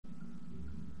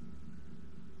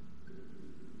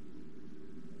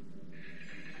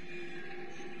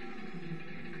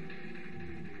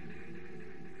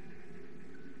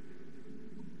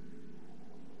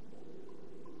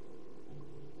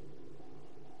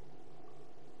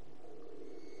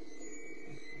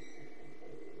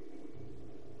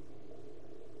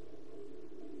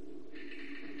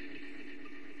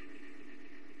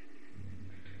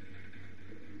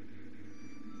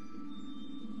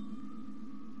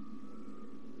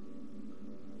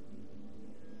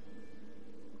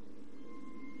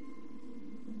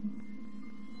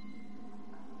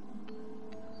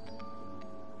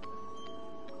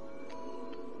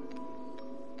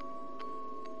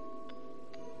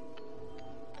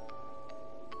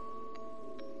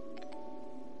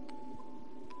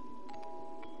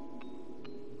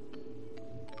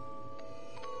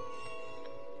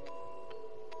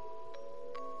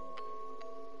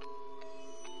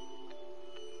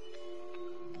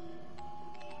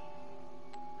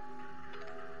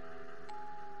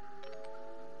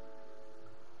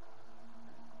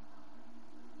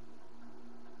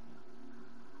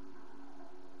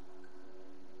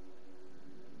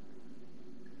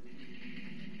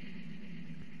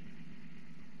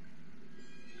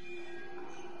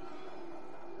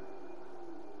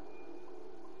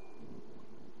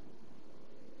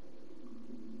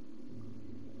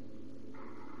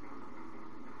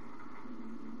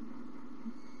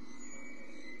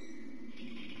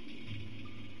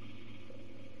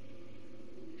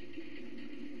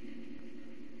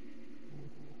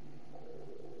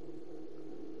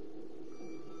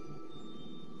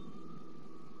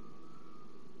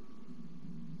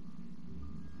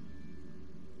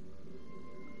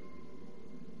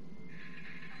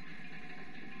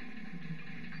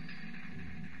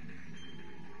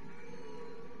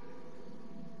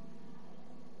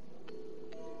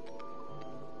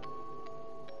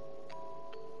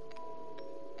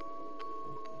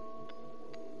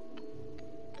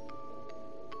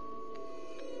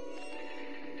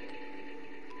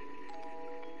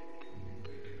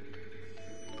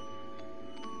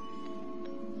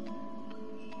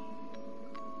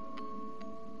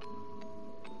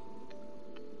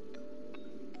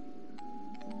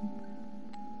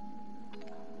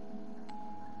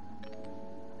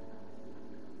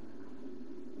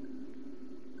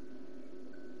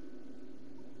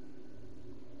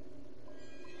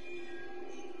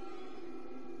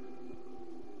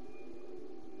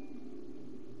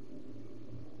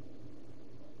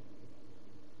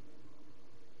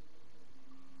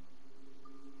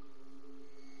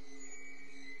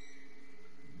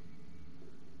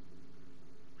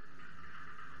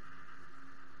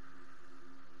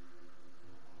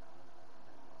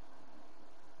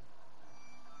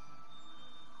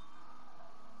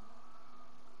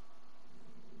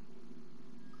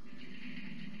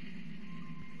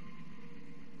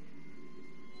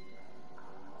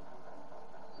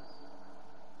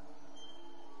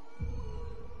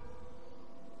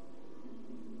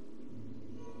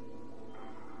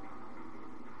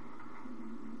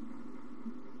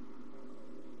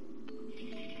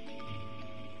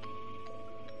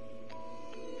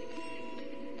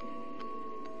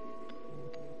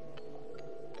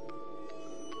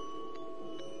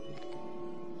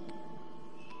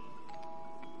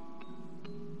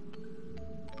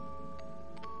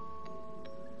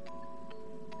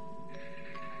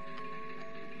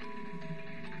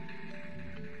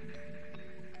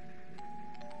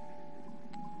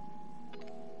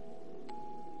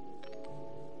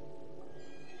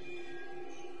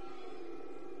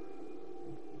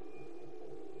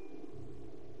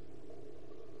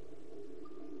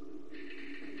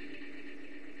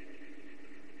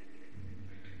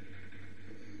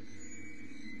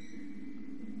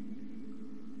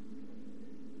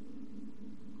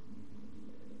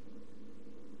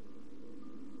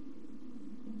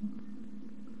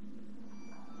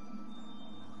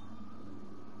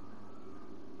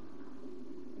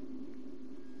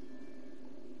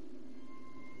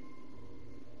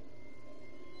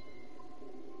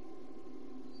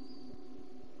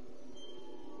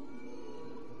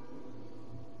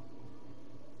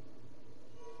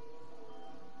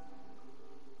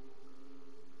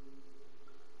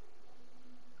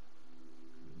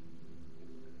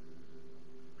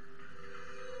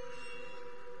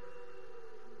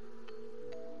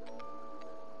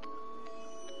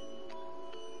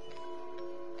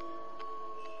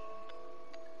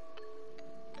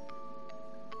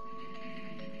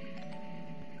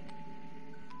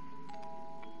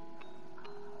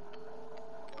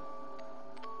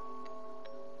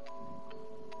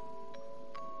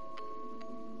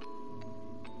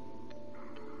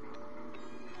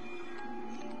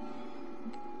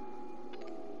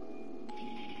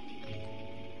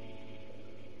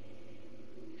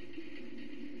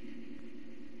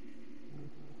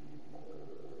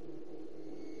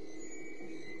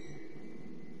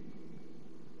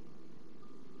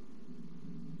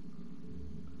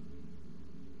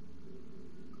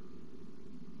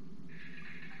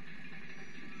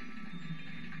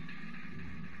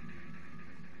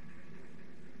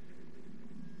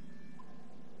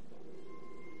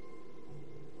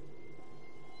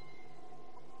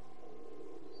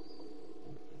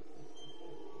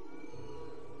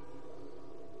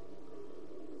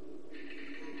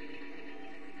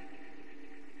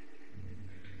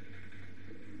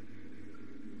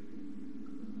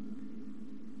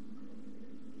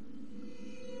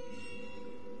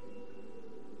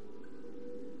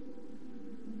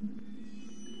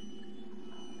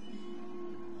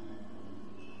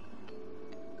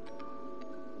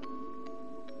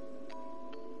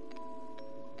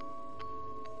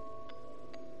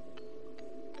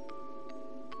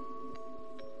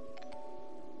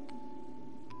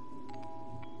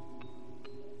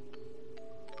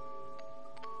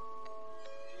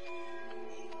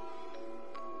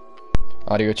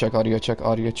Audio check, audio check,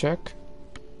 audio check.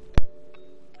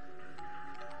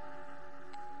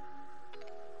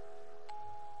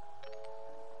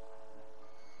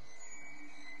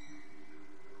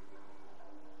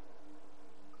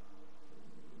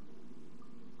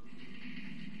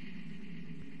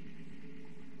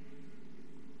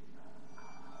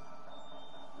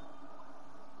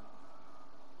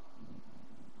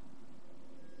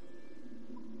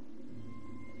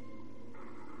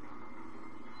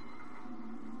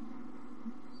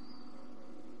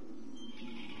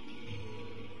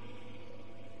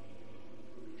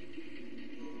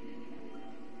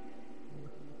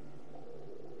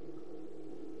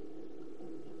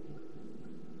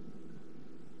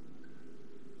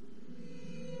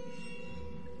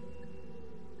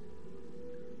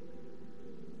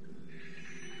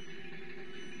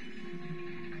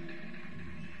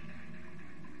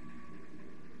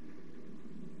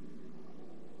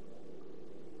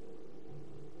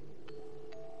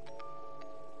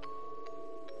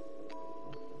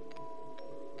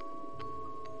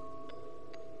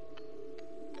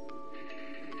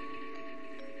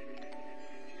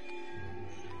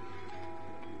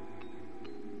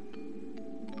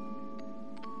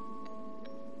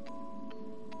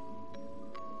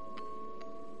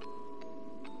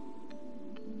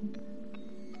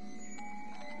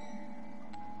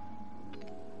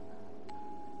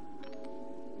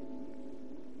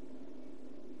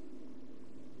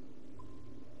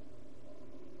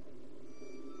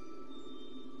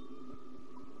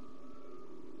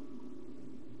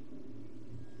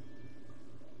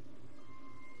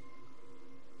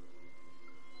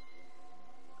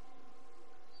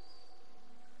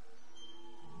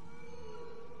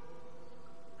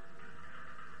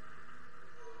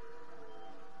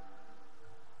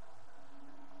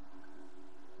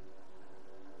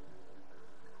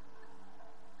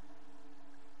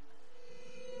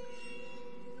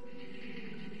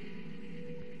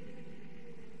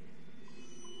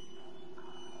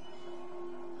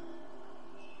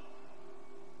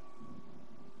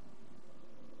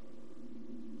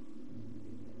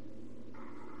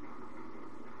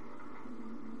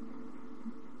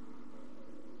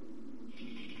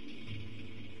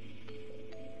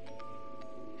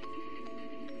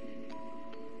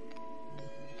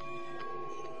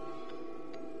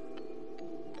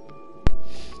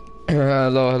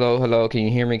 Hello, hello, hello. Can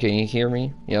you hear me? Can you hear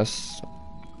me? Yes.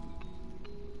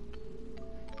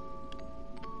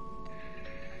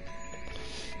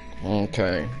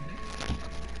 Okay.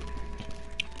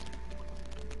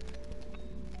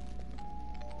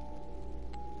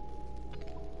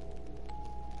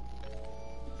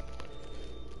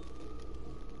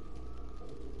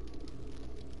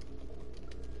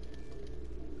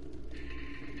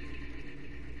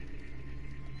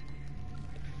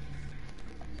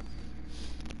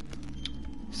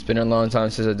 It's been a long time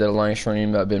since I did a live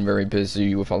stream. I've been very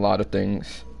busy with a lot of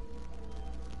things.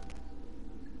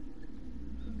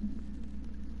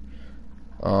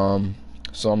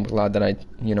 So I'm glad that I,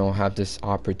 have this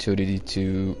opportunity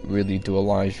to really do a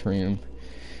live stream.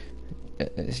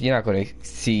 You're not gonna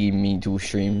see me do a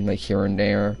stream like here and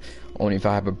there, only if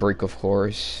I have a break, of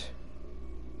course.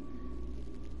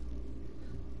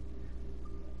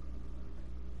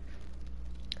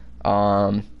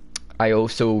 I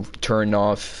also turn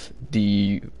off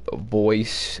the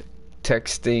voice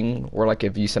texting, or like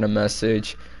if you send a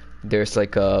message, there's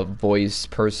like a voice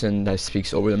person that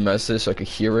speaks over the message so I can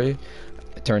hear it.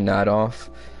 I turn that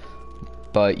off.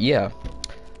 But yeah,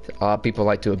 people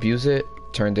like to abuse it.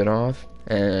 Turned it off.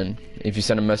 And if you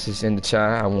send a message in the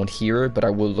chat, I won't hear it, but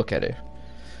I will look at it.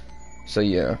 So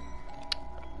yeah.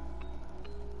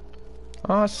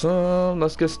 Awesome.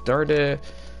 Let's get started.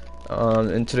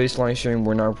 In today's live stream,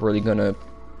 we're not really gonna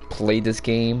play this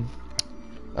game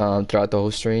throughout the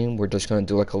whole stream. We're just gonna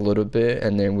do like a little bit,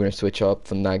 and then we're gonna switch up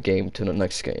from that game to the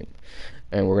next game,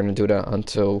 and we're gonna do that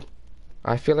until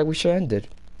I feel like we should end it.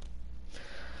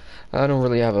 I don't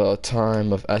really have a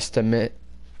time of estimate.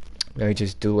 I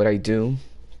just do what I do.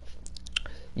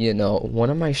 One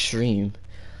of my stream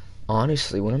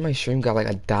got like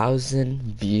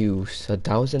 1,000 views,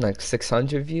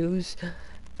 1,600 views,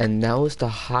 and that was the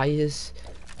highest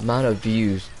amount of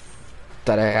views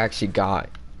that I actually got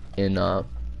in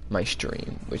my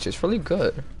stream, which is really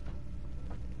good.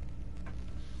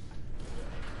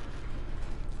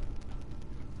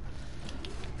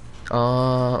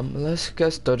 Let's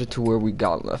get started to where we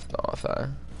got left off at.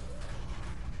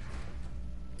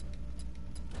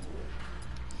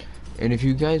 And if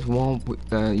you guys want,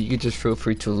 you could just feel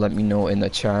free to let me know in the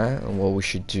chat what we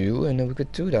should do, and then we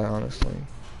could do that, honestly.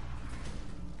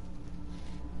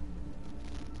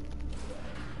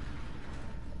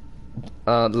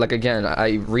 like again,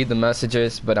 I read the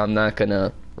messages, but I'm not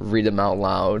gonna read them out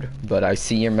loud. But I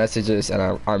see your messages,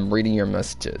 and I'm reading your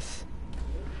messages.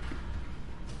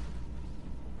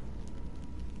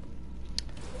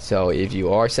 So if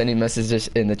you are sending messages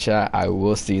in the chat, I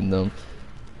will see them.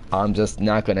 I'm just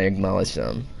not gonna acknowledge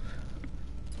them.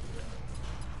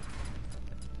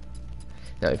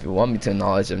 Now, if you want me to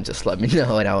acknowledge them, just let me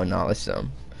know and I'll acknowledge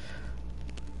them.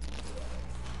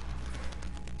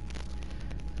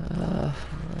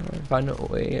 Find a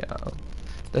way out.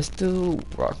 Let's do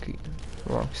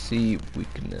Roxy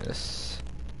weakness.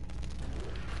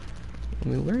 I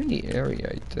mean, we're in the area,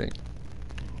 I think.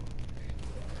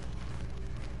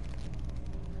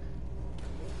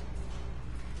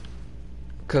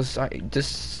 Cause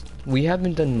we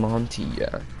haven't done Monty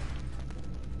yet.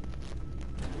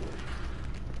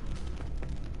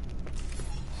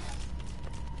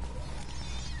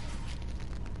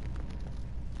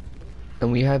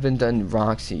 And we haven't done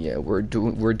Roxy yet. We're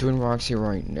doing Roxy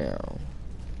right now.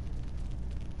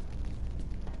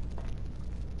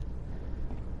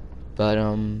 But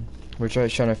we're trying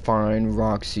to find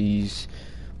Roxy's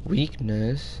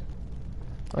weakness.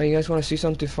 Oh, you guys want to see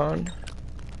something fun?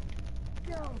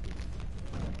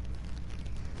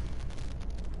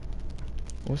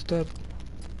 What's that?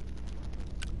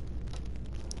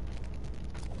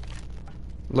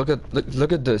 Look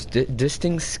at this. This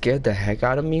thing scared the heck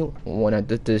out of me when I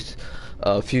did this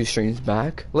a few streams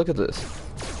back. Look at this.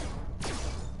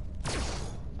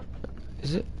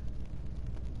 Is it?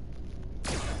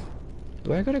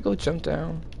 Do I gotta go jump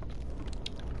down?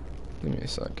 Give me a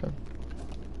second.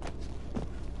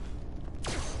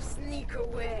 Sneak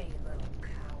away, little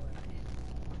coward.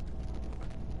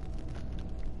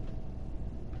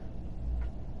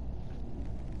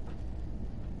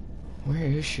 Where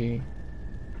is she?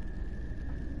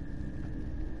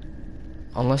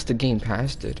 Unless the game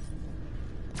passed it.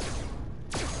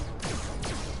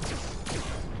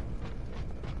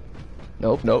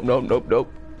 Nope.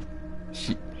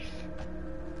 She.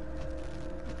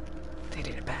 They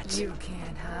did a bad. You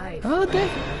can't hide. Oh, there.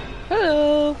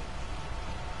 Hello.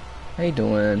 How you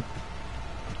doing?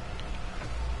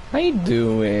 How you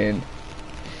doing?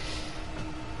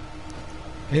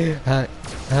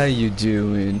 How you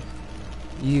doing?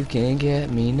 You can't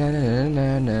get me, na na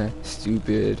na na.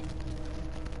 Stupid.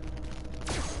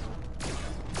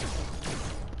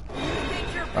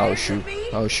 Oh shoot,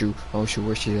 oh shoot, oh shoot,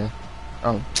 where's she at?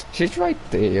 Oh, she's right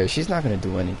there. She's not gonna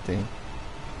do anything.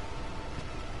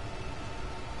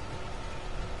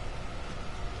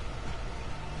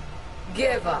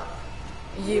 Give up.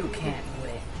 You can't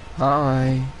win.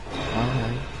 Hi.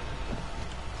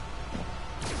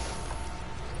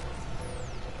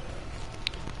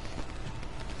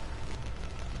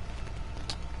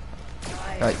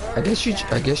 I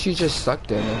guess she just stuck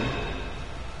there, man.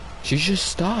 She's just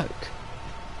stuck.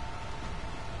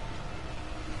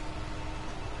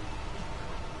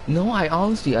 No, I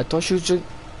thought she was just...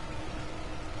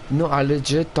 No, I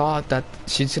legit thought that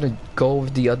she's gonna go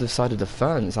with the other side of the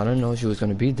fence. I didn't know she was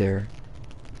gonna be there.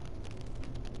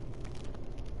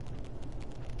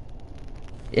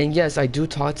 And yes, I do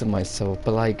talk to myself,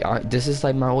 but like, this is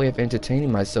like my way of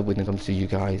entertaining myself when it comes to you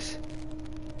guys.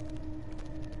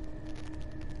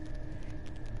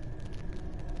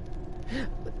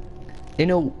 You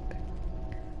know,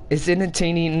 it's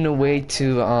entertaining in a way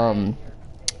to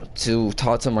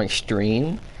talk to my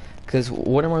stream, because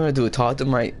what am I gonna do? Talk to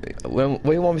my... What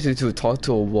do you want me to do? Talk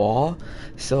to a wall?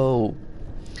 So,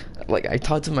 like, I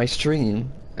talk to my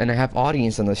stream, and I have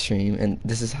audience on the stream, and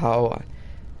this is how...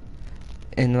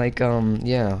 And like,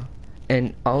 yeah.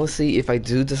 And honestly, if I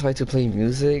do decide to play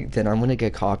music, then I'm gonna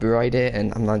get copyrighted,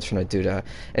 and I'm not trying to do that.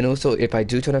 And also, if I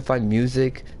do try to find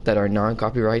music that are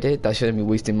non-copyrighted, that shouldn't be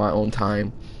wasting my own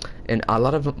time. And all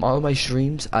of my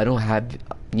streams, I don't have,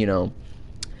 you know,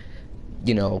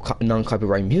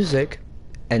 non-copyright music,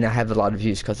 and I have a lot of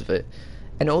views because of it.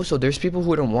 And also, there's people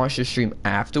who don't watch the stream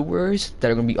afterwards that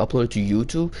are gonna be uploaded to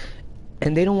YouTube,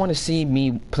 and they don't want to see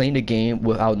me playing the game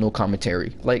without no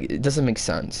commentary. Like, it doesn't make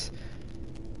sense.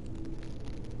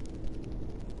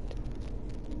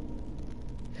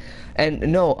 And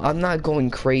no, I'm not going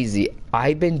crazy.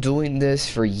 I've been doing this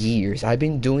for years. And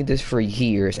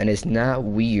it's not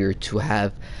weird to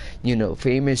have, you know,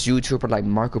 famous YouTuber like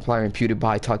Markiplier and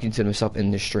PewDiePie talking to themselves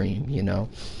in the stream, you know.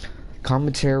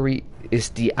 Commentary is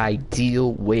the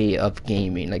ideal way of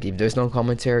gaming. Like, if there's no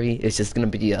commentary, it's just gonna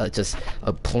be just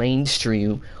a plain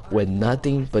stream with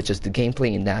nothing but just the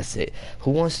gameplay, and that's it.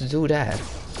 Who wants to do that?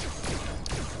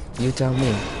 You tell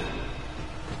me.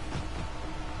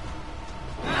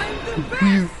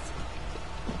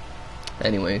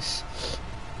 Anyways,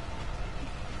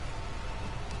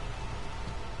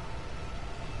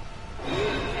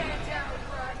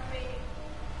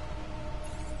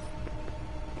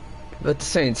 But at the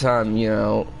same time, you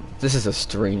know, this is a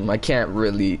stream. I can't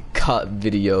really cut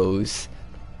videos.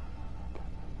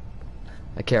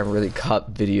 I can't really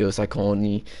cut videos. I can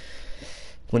only,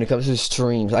 when it comes to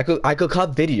streams, I could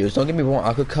cut videos. Don't get me wrong.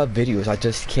 I could cut videos. I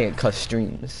just can't cut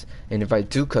streams. And if I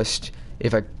do cut,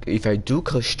 if I do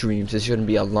cut streams, it's gonna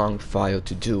be a long file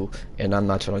to do, and I'm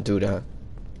not trying to do that.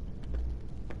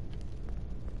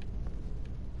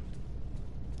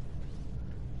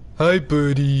 Hi,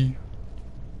 buddy.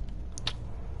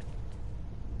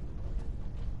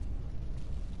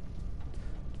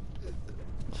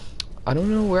 I don't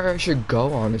know where I should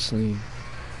go, honestly.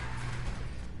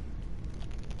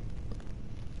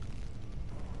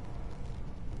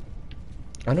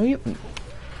 I know you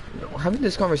having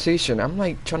this conversation, I'm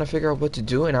like trying to figure out what to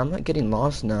do and I'm like getting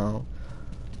lost now.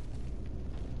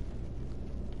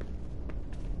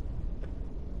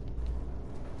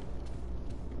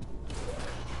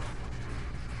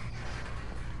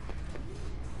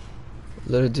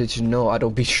 Little did you know I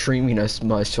don't be streaming as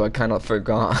much, so I kind of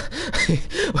forgot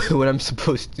what I'm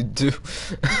supposed to do.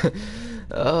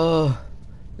 Oh,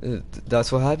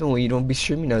 that's what happened when you don't be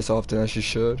streaming as often as you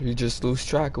should. You just lose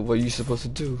track of what you're supposed to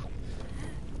do.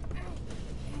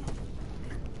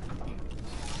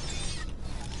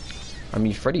 I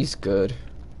mean, Freddy's good.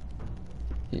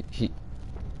 He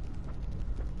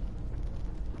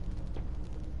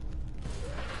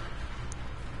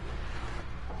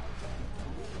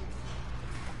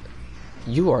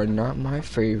You are not my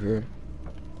favorite.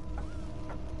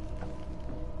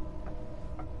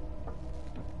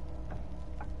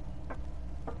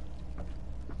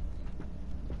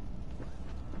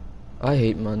 I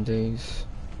hate Mondays.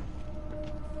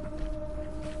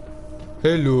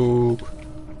 Hello.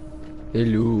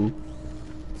 Hello.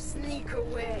 Sneak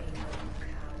away.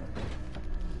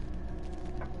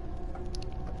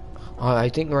 I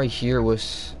think right here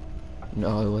was...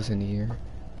 No, it wasn't here.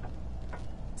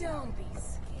 Don't be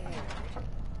scared.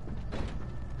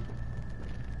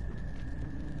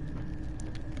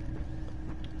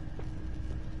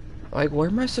 Like, where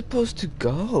am I supposed to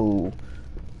go?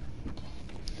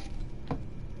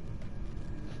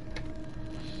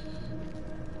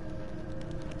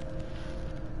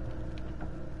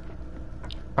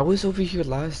 I was over here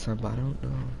last time, but I don't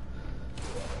know.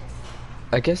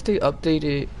 I guess they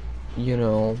updated, you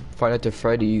know, Five Nights at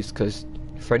Freddy's, because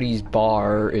Freddy's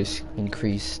bar is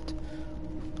increased.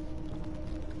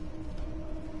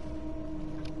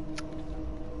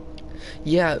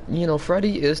 Yeah, you know,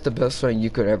 Freddy is the best friend you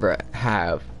could ever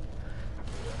have.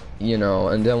 You know,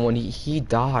 and then when he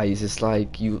dies, it's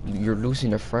like you're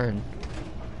losing a friend.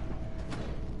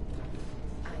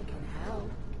 I can help.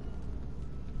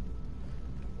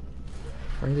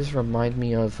 Right, this remind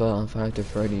me of Five Nights at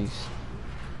Freddy's.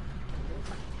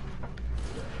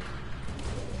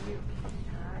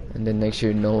 And then next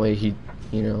year, no way he,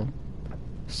 you know,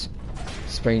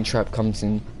 Springtrap comes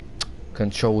in,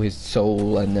 control his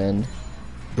soul, and then,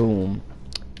 boom,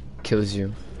 kills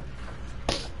you.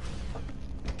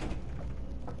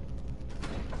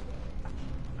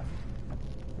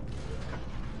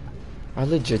 I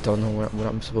legit don't know what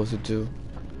I'm supposed to do.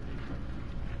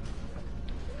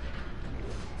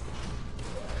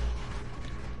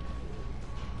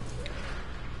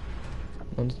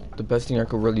 The best thing I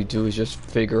could really do is just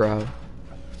figure out.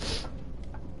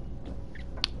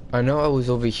 I know I was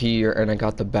over here and I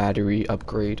got the battery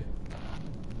upgrade.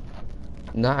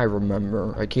 Now I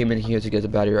remember. I came in here to get the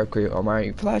battery upgrade on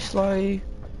my flashlight.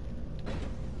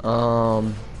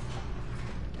 And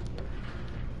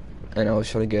I was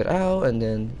trying to get out, and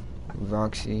then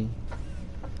Roxy.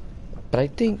 But I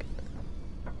think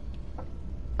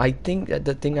that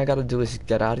the thing I gotta do is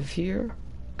get out of here,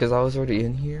 because I was already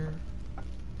in here.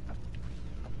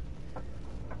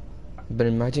 But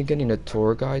imagine getting a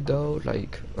tour guide though,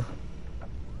 like,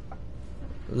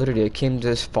 literally I came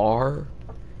this far,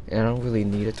 and I don't really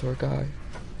need a tour guide.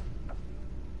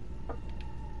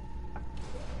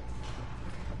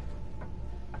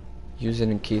 Use it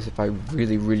in case if I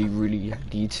really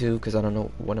need to, because I don't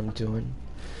know what I'm doing.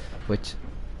 Which...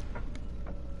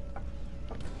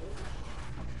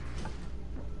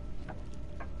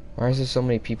 Why is there so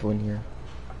many people in here?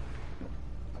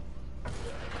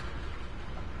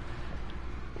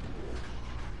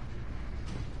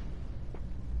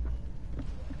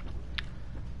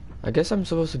 I guess I'm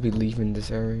supposed to be leaving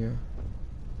this area.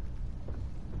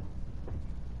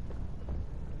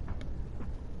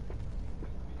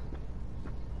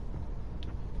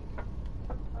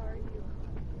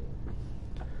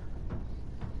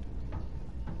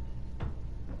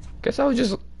 Guess I'll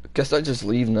just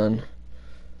leave then.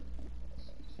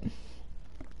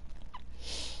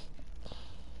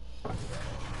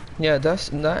 Yeah,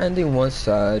 that ending was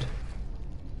sad.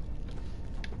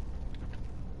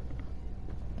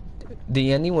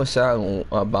 The ending was sad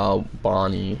about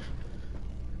Bonnie.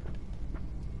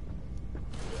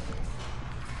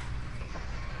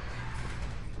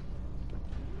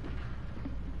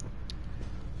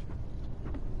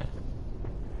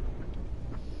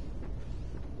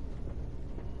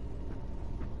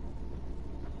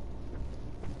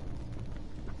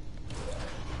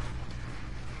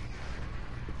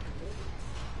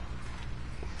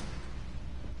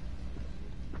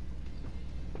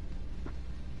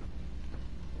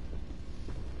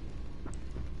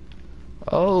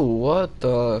 Oh, what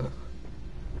the?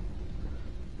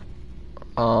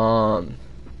 Um,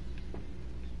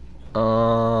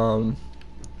 um,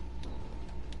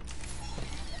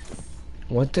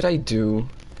 what did I do?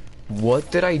 What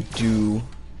did I do?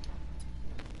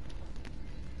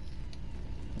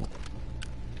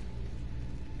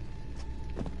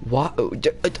 What?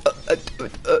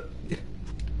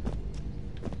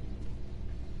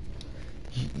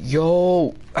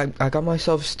 Yo, I got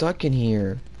myself stuck in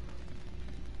here.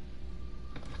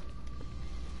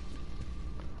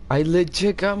 I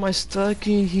legit got my stuck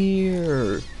in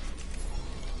here.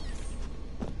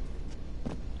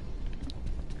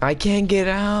 I can't get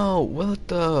out. What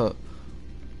the?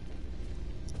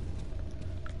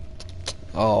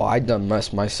 Oh, I done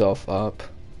messed myself up.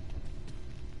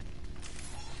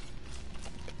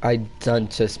 I done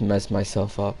just messed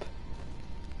myself up.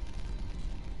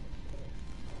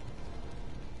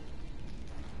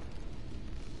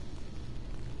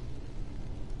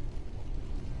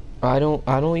 I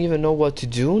don't even know what to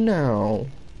do now.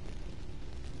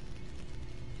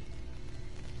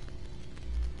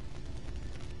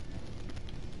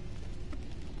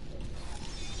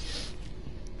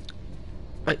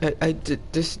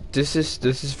 This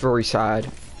is very sad.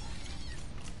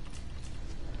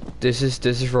 This is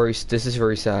very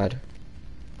sad.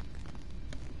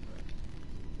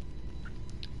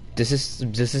 This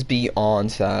is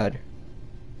beyond sad.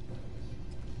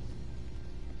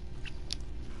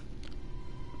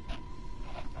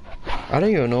 I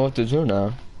don't even know what to do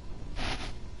now.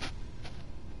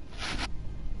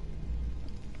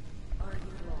 Are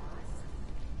you lost?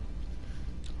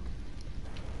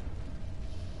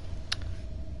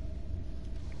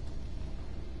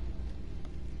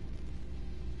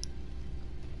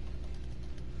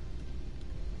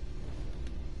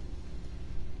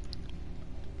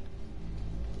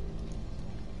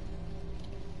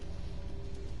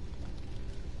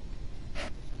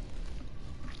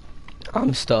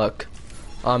 I'm stuck.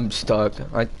 I'm stuck.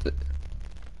 I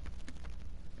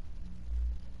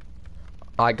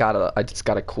just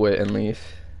gotta quit and leave.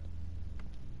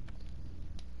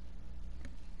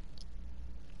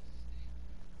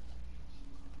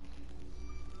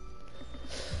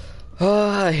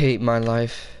 Ah, I hate my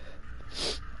life.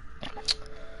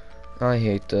 I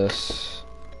hate this.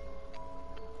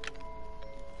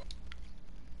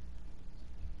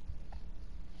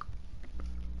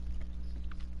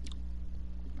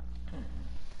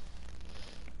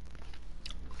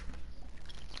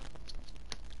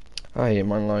 I hate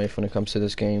my life when it comes to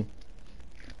this game.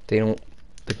 The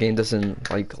game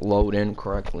doesn't like load in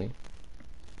correctly.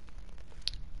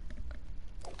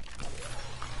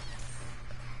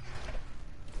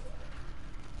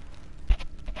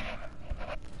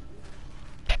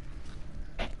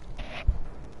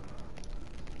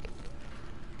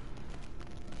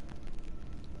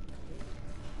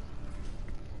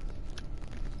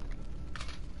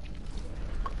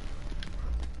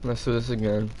 Let's do this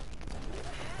again.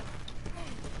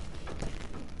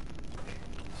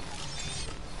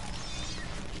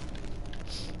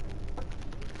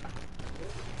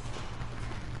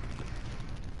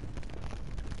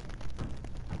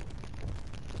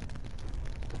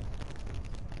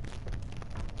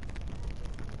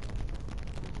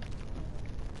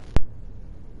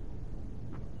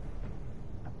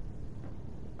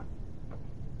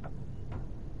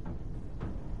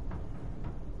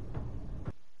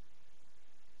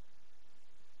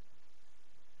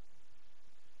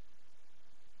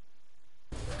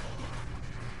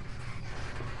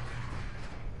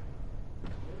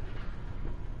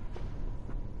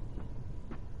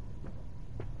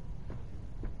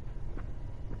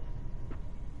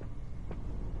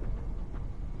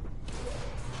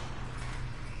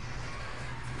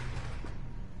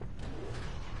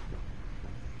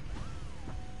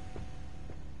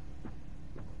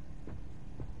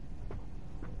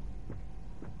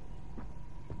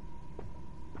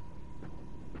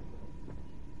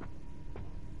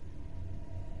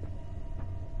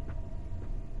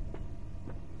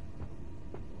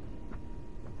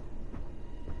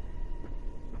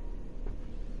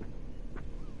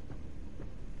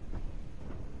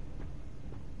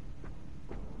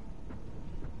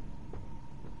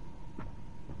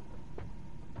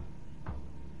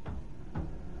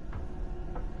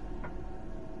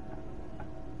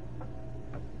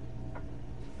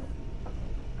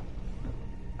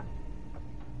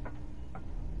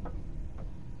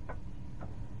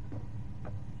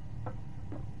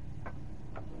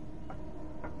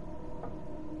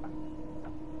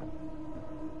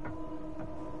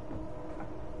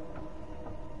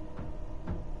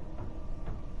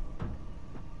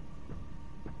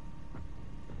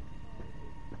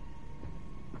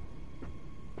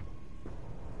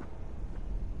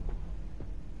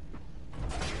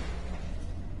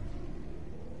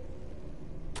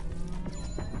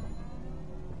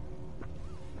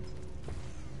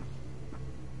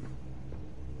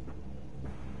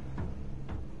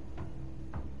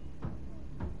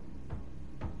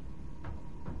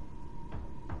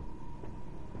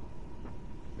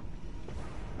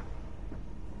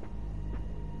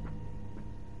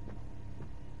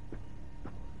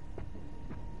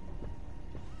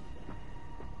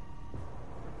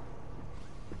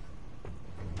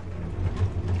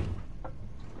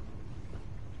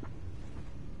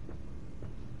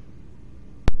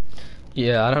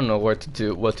 Yeah, I don't know what to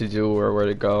do or where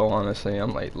to go, honestly.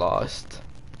 I'm like lost.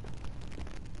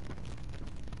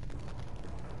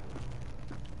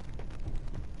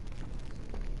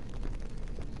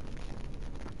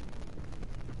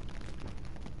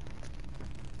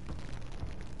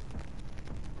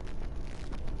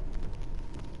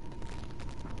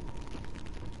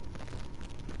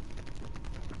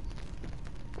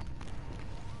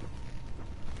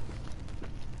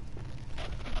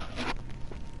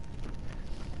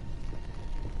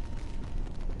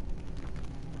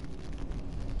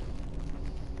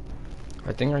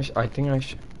 I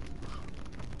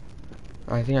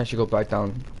think I should go back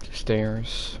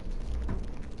downstairs.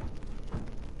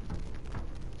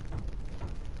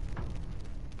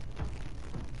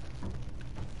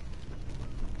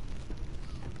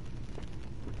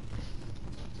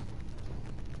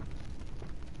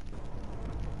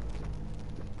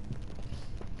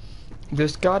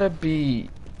 There's gotta be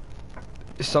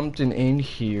something in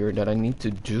here that I need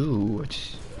to do.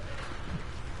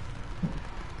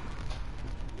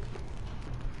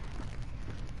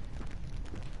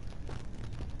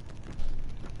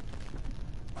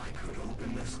 I could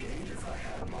open this gate if I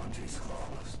had Monty's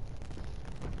claws.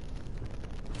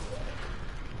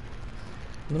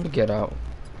 Let me get out.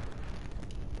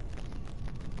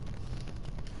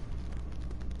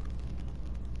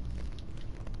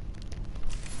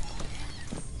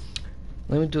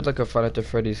 Let me do like a Fight at the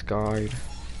Freddy's guide.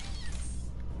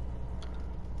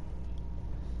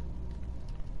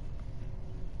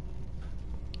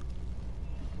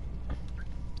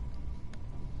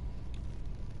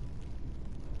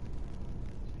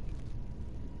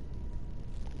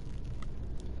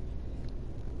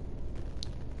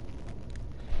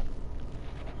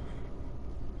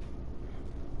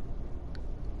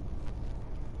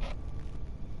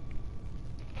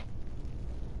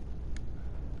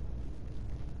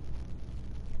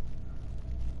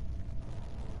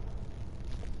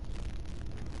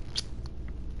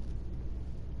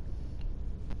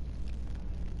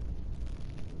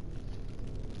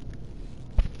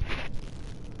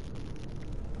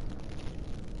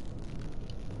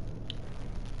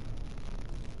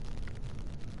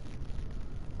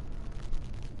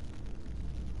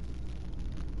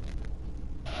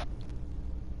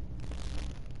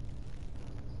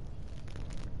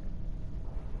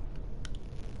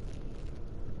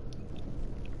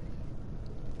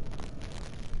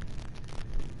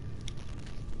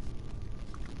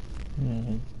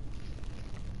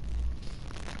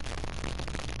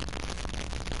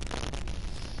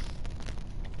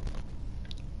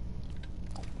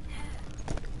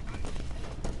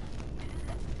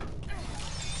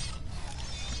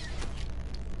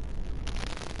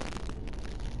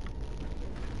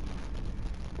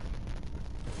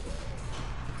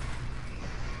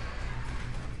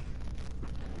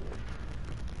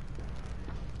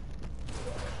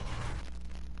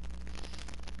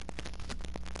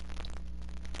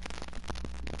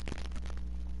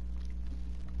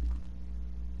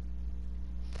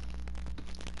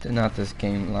 Not this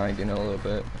game lagging a little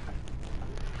bit.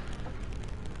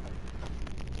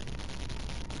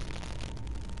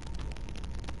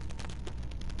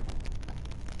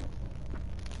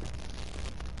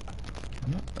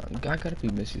 I gotta be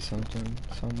missing something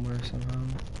somewhere somehow.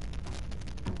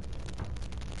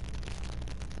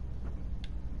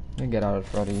 Let me get out of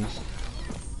Freddy's.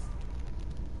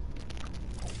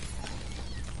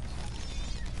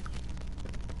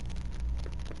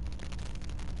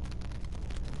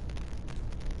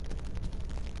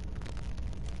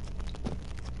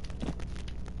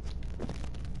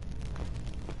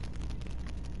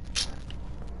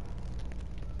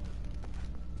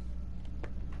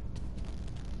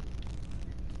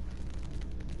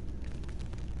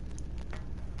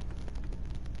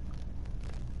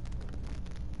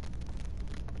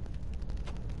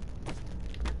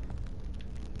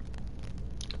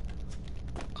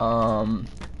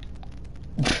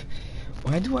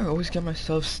 Why do I always get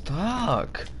myself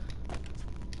stuck?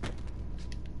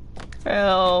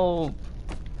 Help!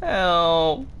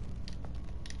 Help!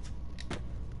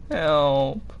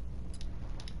 Help!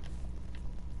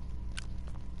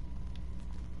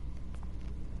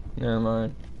 Never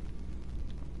mind.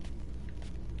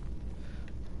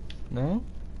 No?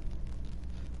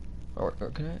 Or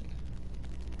okay.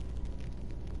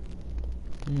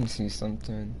 Let me see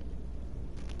something.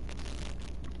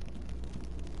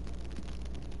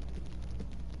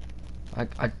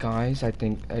 Guys, I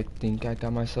think I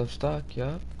got myself stuck.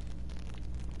 Yup.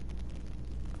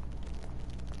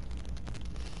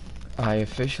 I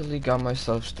officially got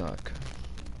myself stuck.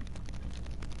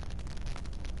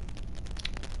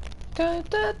 Da,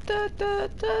 da, da, da,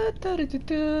 da, da, da, da,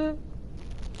 da.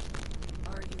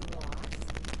 Are you lost?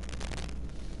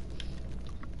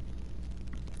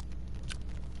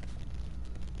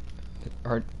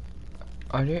 Are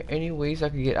are there any ways I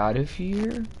could get out of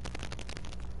here?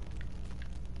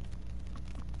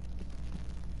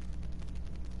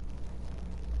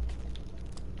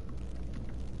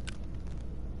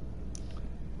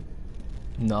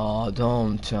 No,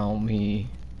 don't tell me.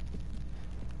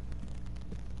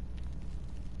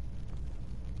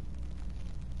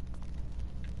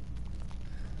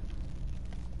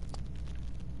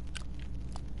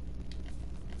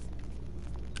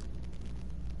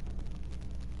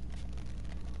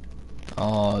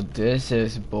 Oh, this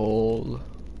is bull.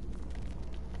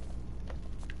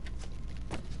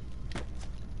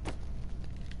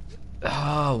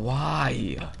 Ah,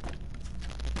 why?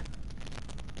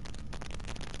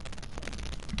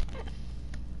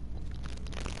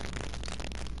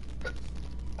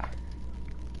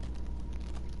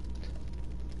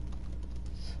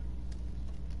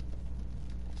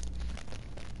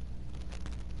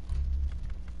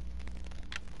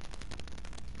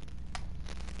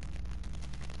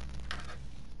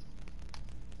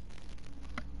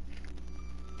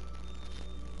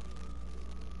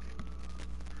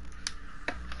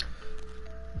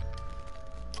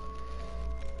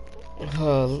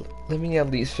 Let me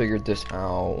at least figure this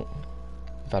out.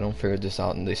 If I don't figure this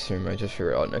out in this stream, I just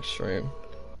figure it out next stream.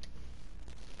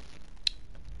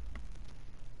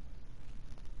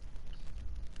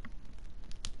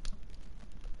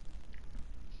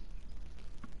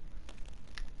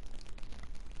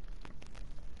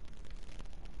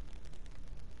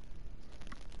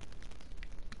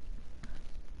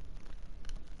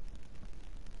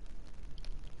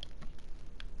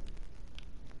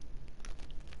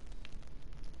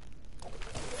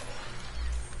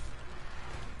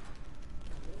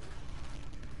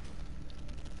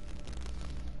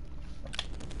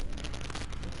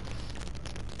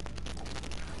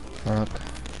 Fuck.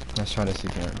 Let's try this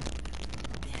again.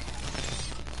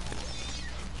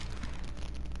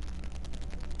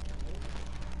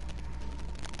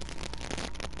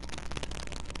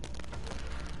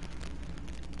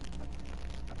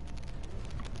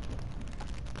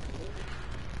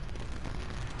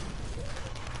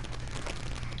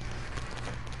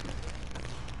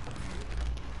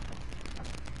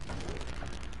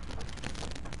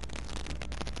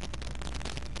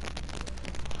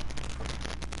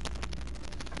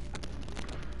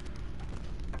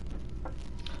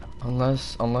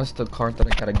 Unless the card that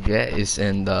I gotta get is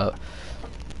in the,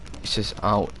 it's just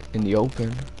out in the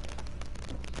open.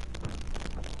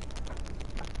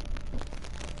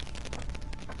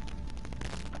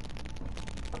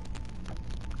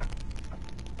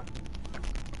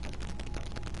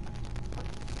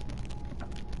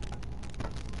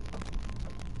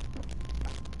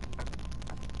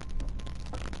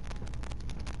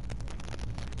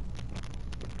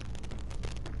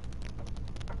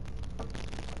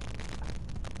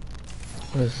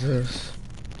 What is this?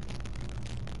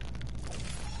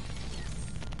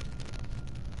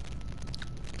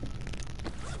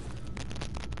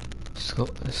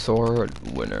 Sword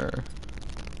winner.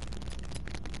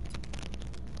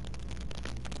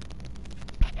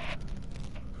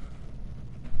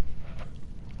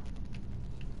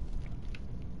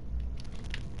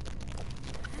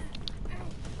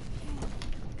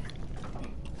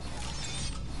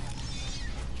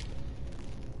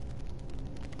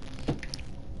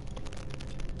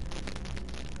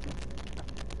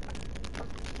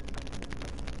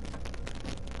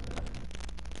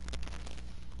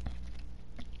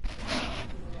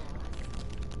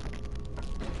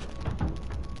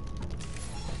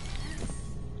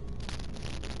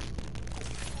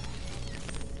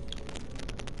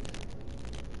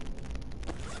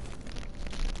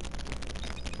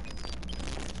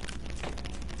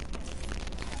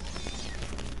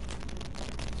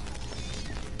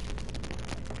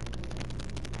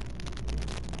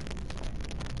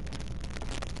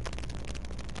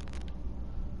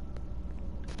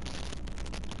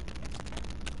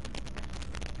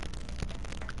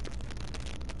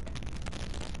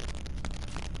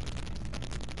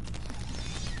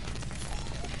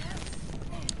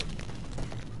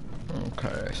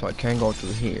 Okay, so I can't go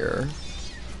through here.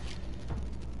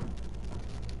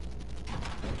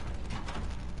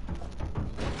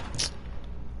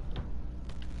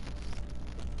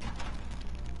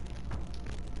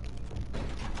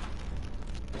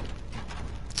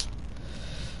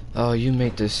 Oh, you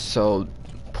made this so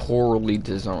poorly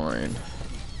designed.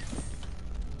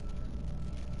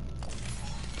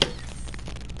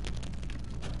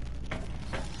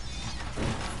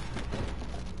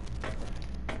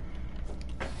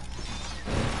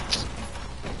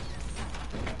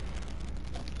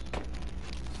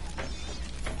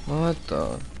 What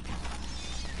the?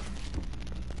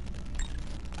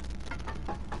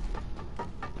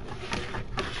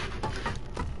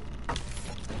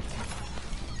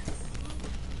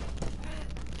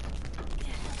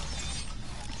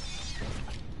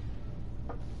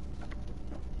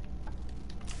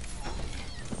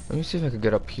 Let me see if I could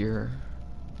get up here.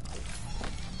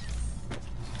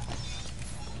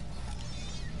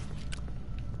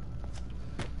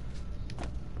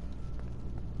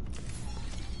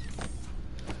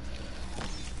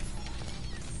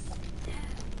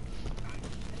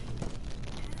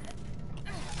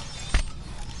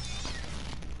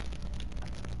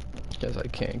 Guess I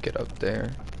can't get up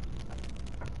there.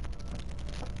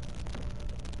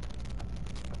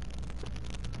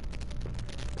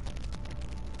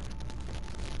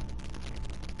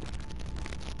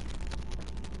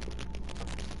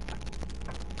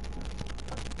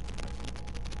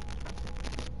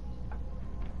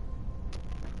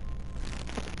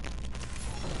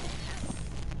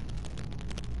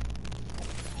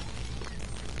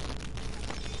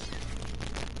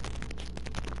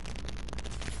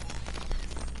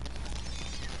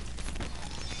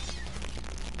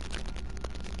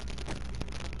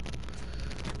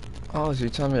 Oh, so you're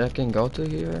telling me I can go to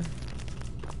here?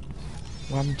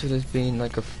 What happened to this being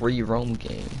like a free roam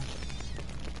game?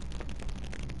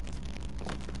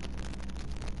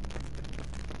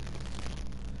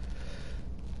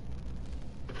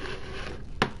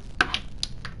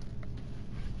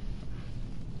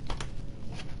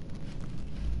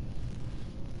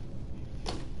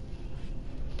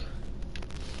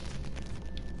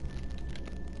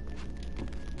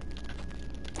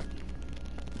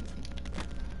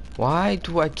 Why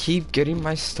do I keep getting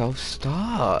myself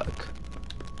stuck?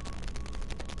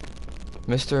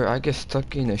 Mister, I get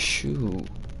stuck in a shoe.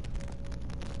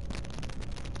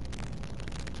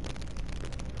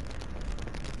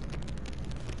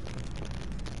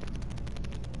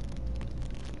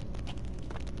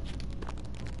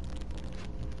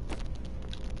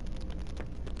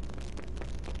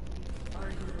 Are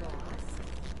you lost?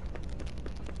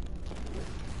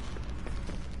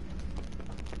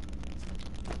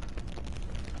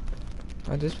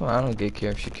 At this point, I don't get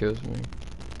care if she kills me.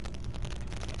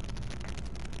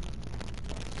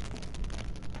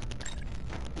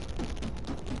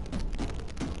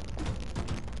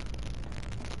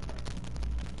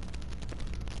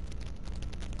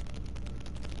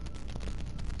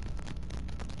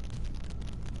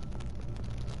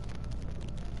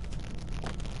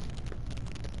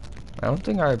 I don't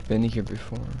think I've been here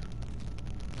before.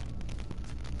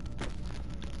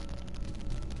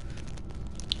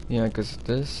 Yeah, because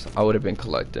this, I would have been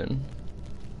collecting.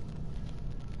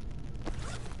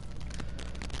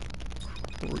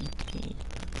 Creepy.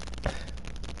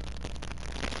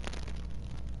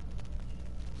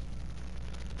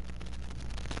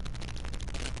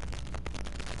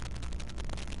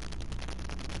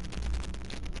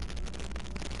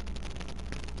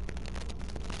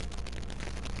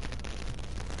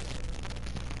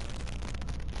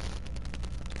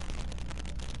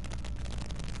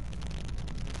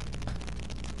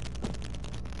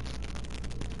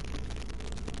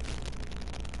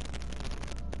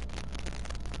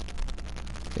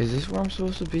 Is this where I'm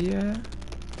supposed to be at?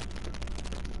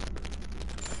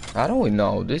 I don't even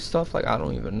know. This stuff, like, I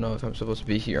don't even know if I'm supposed to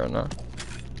be here or not.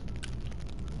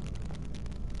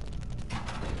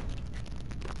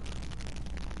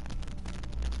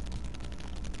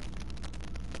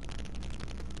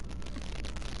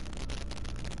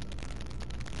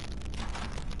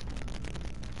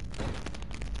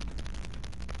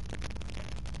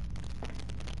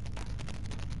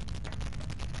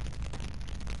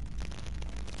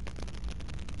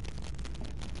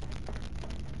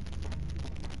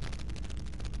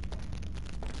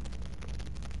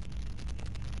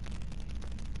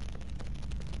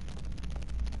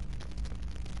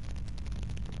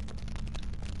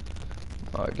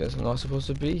 I guess I'm not supposed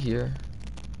to be here.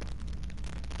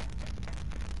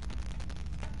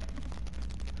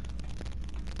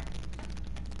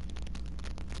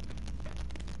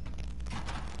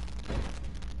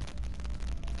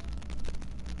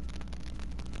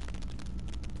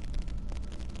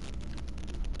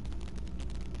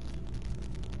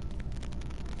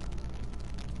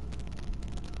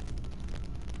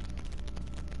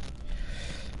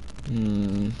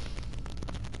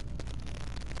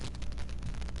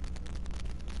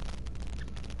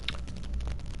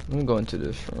 Let me go into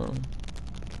this room.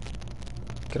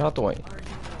 Get out the way. Are you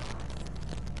lost?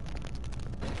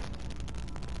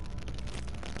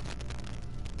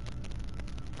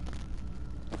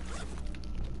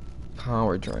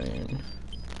 Power drain.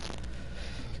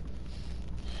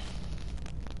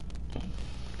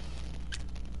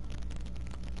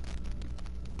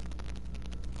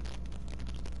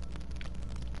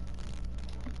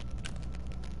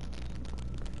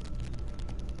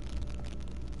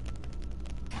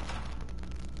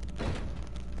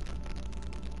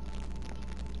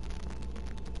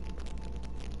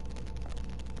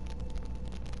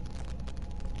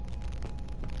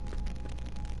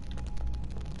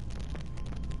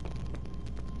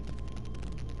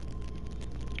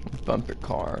 Bumper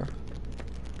car.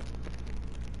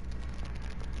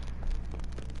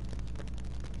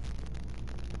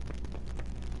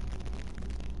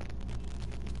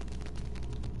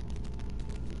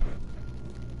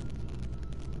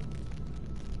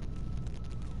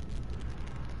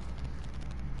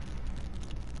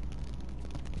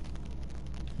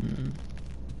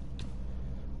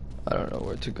 I don't know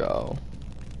where to go.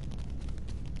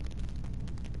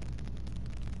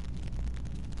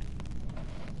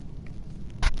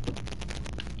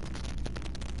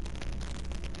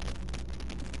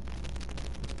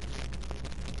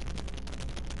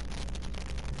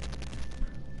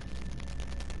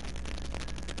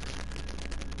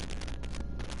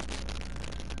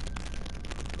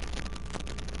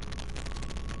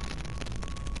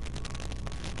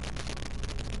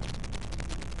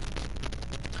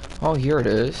 Oh, here it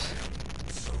is.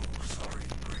 So sorry,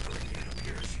 Gregory. It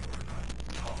appears you are not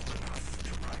tall enough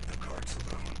to ride the carts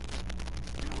alone.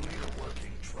 You will need a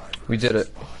working driver. We did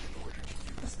it. In order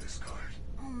to use this cart.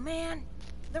 Oh man,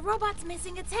 the robot's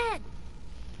missing its head.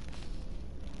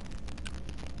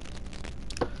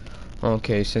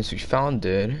 Okay, since we found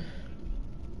it.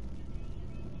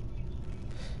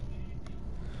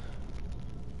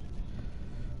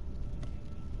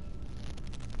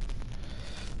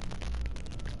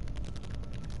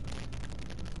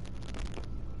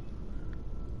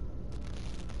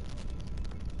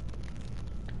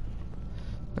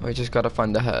 We just gotta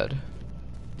find the head.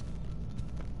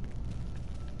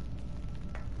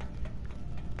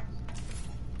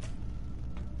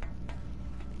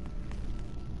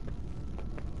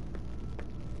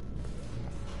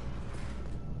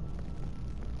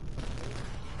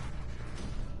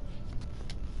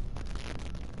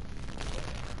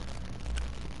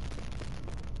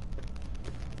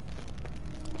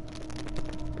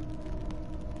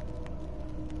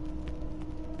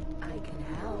 I can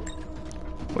help.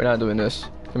 We're not doing this.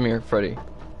 Come here, Freddy.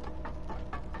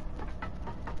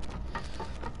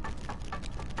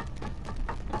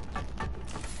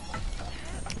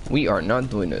 We are not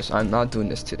doing this. I'm not doing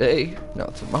this today,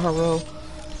 not tomorrow.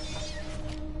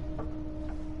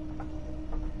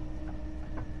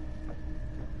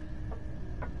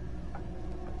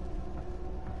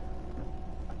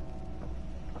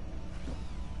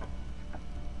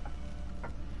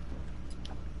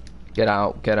 Get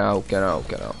out, get out, get out,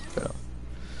 get out, get out.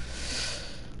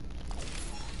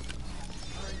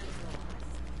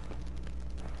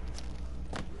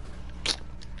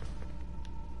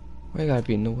 Why you gotta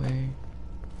be in the way?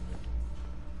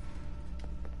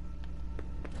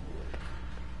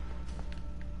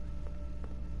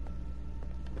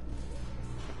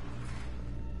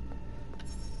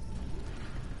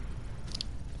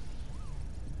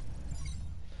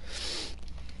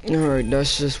 Alright,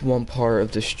 that's just one part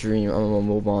of the stream. I'm gonna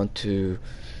move on to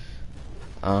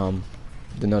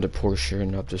another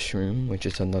portion of the stream, which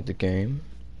is another game.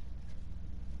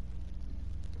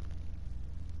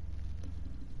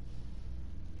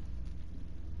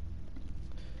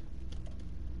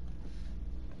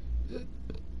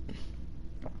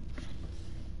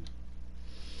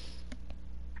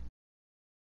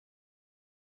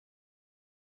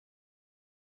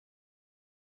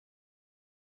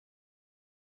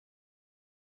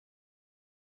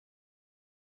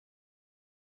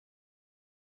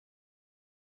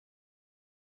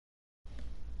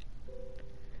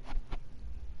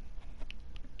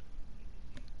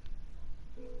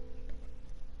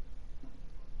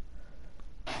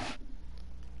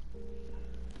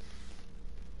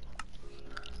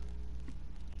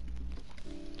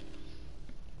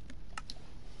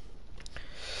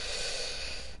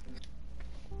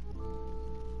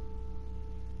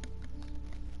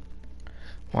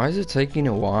 Why is it taking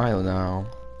a while now?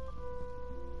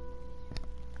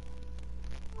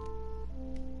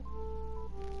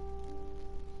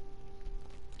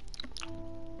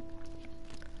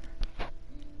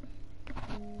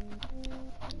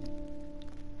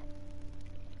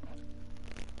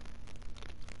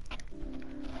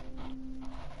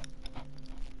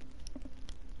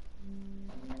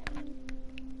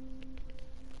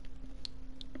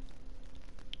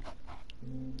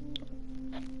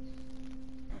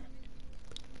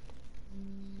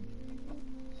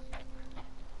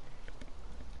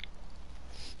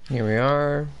 Here we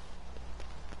are.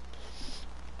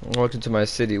 Welcome to my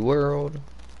city world.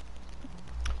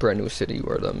 Brand new city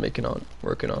world I'm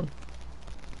working on.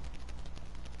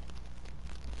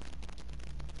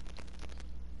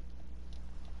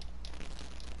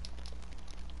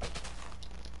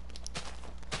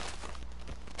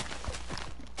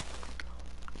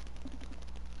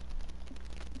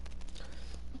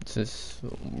 This is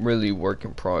really work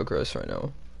in progress right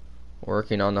now.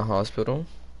 Working on the hospital.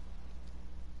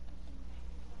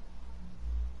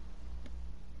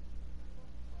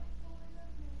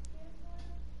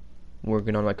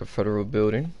 Working on like a federal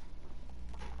building.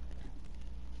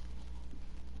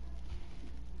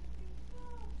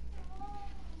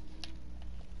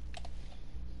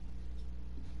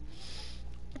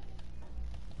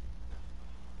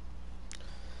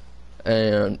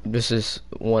 And this is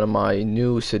one of my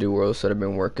new city worlds that I've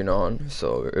been working on,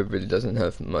 so it really doesn't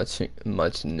have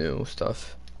much new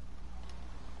stuff.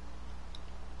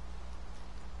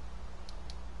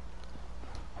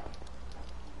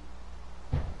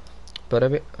 But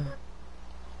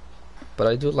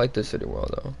I do like the city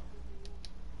world though.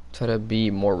 Try to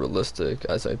be more realistic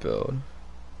as I build.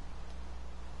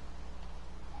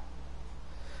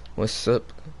 What's up?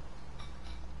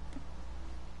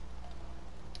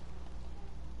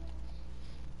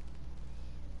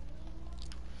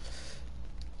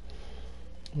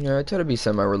 Yeah, I try to be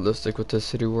semi-realistic with the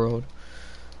city world,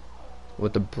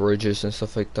 with the bridges and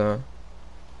stuff like that.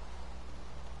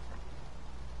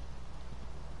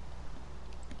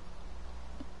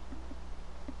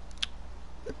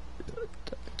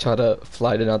 Try to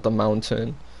flatten out the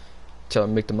mountain, try to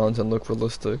make the mountain look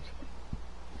realistic.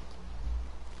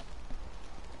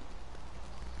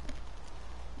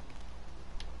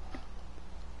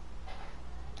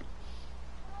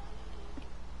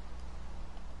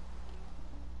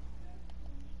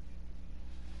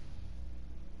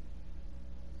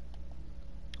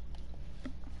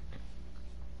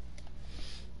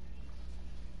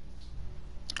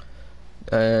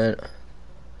 And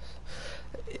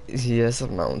yes, a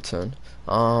mountain.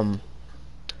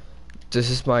 This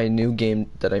is my new game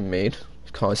that I made.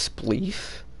 It's called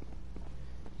Spleef.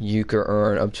 You could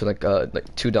earn up to like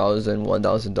 $2,000 and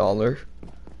 $1,000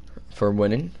 for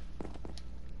winning.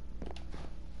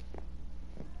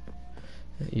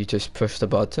 You just push the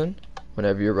button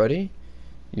whenever you're ready.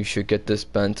 You should get this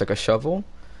bent like a shovel,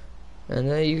 and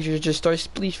then you should just start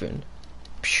spleefing.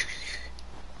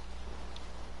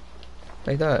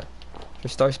 Like that.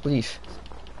 Just start spleef.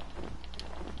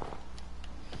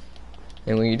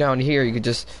 And when you're down here, you could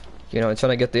just, you know, try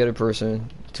to get the other person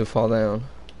to fall down.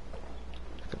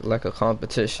 Like a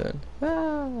competition.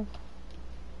 Ah.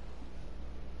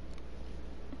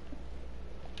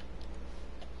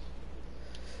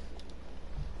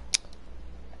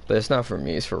 But it's not for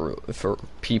me, it's for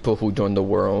people who join the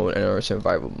world and are in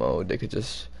survival mode. They could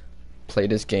just play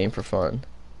this game for fun.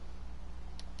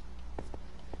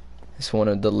 It's one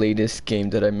of the latest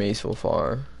games that I made so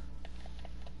far.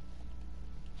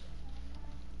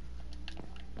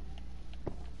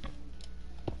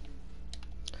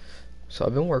 So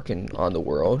I've been working on the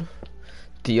world.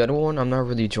 The other one I'm not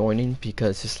really joining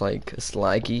because it's like, it's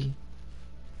laggy.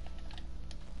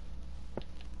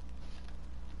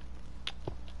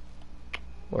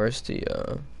 Where's the,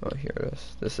 oh here it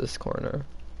is. This is corner.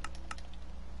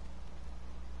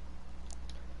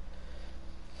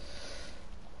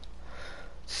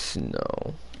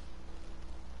 Snow.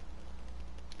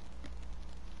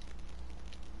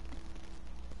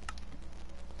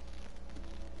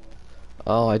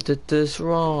 Oh, I did this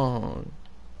wrong.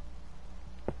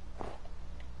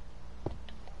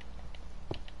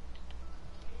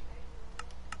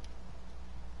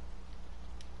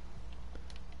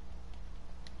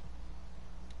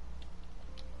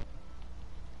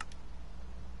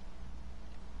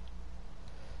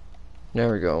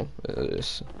 There we go. It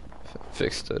is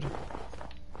fixed it.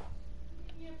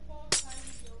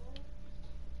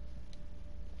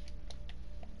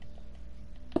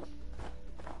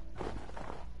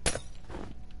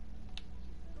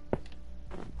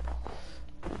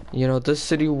 You know, this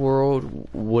city world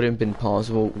wouldn't have been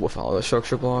possible without a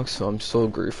structure block, so I'm so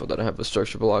grateful that I have a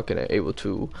structure block and I'm able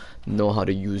to know how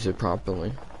to use it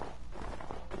properly.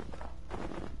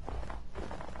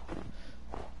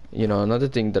 You know, another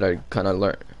thing that I kind of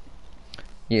learned,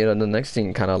 you know, the next thing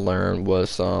I kind of learned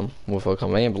was with a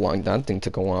command block. That thing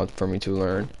took a while for me to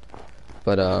learn,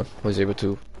 but was able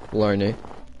to learn it.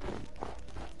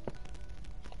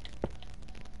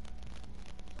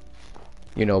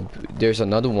 You know, there's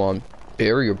another one,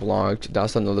 barrier block.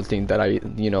 That's another thing that I,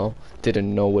 you know,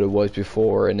 didn't know what it was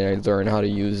before, and then I learned how to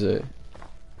use it.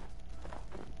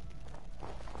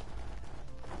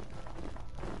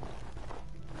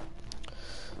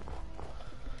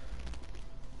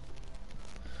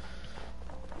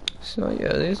 So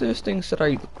yeah, there's things that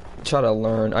I try to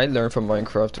learn. I learned from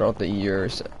Minecraft throughout the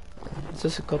years.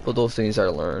 Just a couple of those things I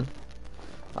learned.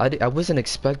 I wasn't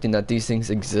expecting that these things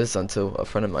exist until a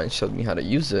friend of mine showed me how to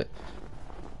use it.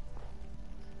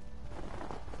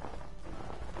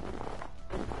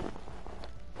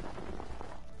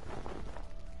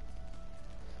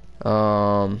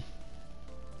 Um,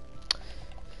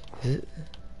 is it?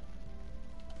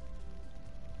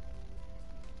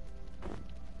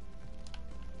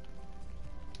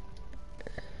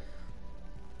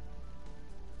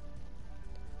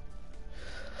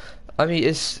 I mean,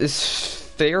 it's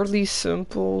fairly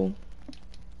simple.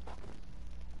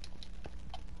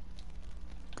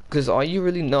 Because all you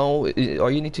really know,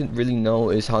 all you need to really know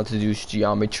is how to use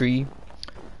geometry.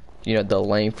 You know, the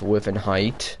length, width, and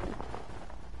height.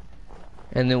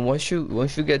 And then once you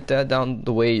get that down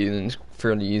the way, then it's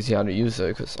fairly easy how to use it.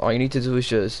 Because all you need to do is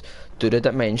just do the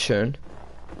dimension,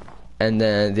 and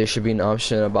then there should be an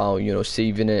option about, you know,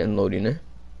 saving it and loading it.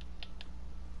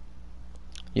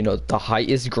 You know, the height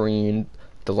is green,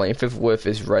 the length of width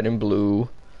is red and blue.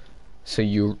 So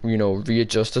you know,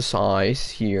 readjust the size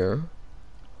here.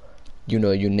 You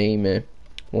know, you name it.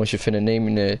 Once you finish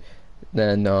naming it,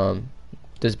 then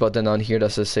this button on here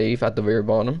that says save at the very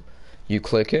bottom, you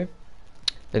click it,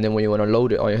 and then when you want to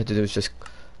load it, all you have to do is just,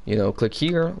 you know, click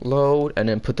here, load, and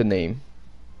then put the name.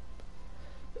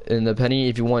 And depending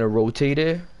if you want to rotate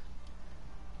it,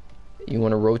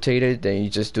 then you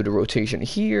just do the rotation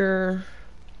here.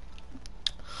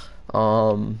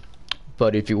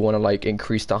 But if you want to like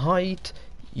increase the height,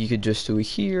 you could just do it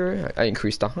here. I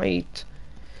increase the height.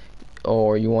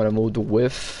 Or you want to move the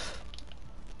width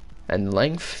and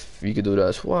length, you could do that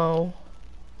as well.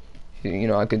 You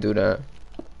know, I could do that.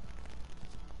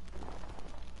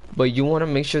 But you want to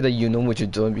make sure that you know what you're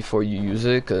doing before you use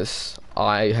it, because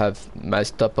I have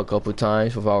messed up a couple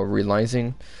times without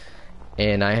realizing,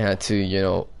 and I had to, you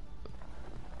know,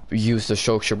 use the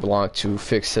structure block to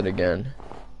fix it again.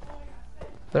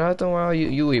 But after a while,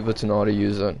 you're able to know how to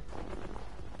use it.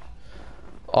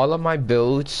 All of my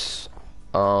builds,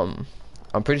 I'm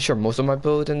pretty sure most of my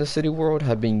builds in the city world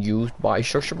have been used by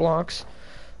structure blocks,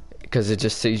 because it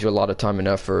just saves you a lot of time and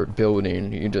effort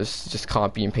building. You just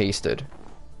copy and paste it.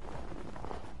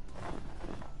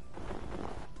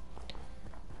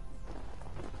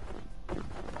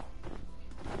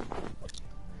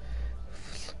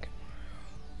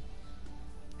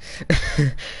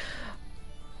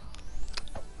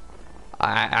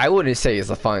 I wouldn't say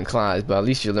it's a fun class, but at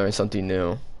least you learn something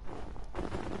new.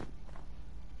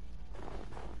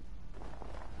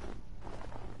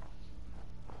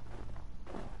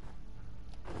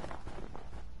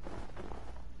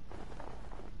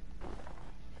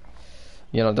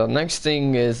 You know, the next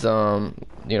thing is, you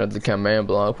know, the command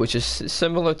block, which is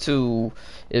similar to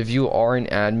if you are an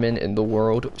admin in the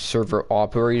world, server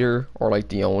operator, or like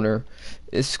the owner.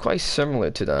 It's quite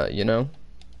similar to that, you know?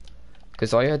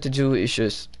 Because all you have to do is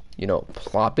just, you know,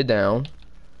 plop it down,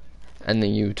 and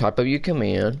then you type up your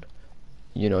command.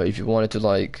 You know, if you wanted to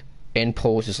like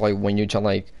impulse, it's like when you're trying,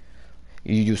 like,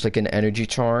 you use like an energy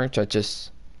charge that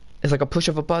just, it's like a push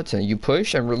of a button. You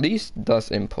push and release,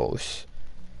 that's impulse.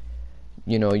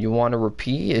 You know, you want to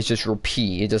repeat, it's just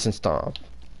repeat, it doesn't stop.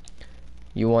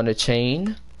 You want to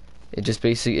chain, it just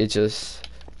basically, it just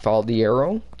follow the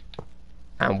arrow,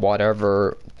 and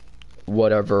whatever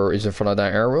is in front of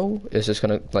that arrow is just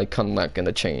gonna like connect in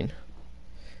the chain.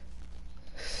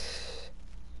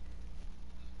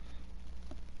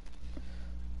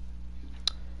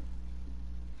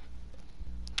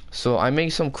 So I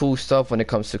make some cool stuff when it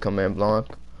comes to command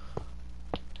block,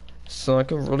 so I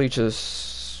can really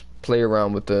just play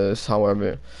around with this.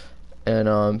 However,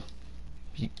 and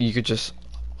you could just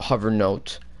hover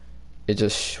note, it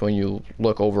just, when you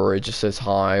look over, it just says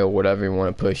hi or whatever you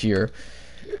want to put here.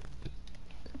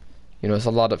 You know, it's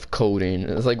a lot of coding.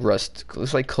 It's like Rust.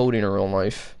 It's like coding in real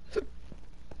life.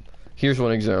 Here's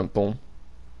one example.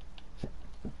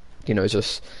 You know, it's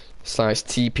just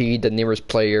 /TP the nearest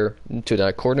player to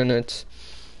that coordinates.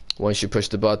 Once you push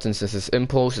the button, since it's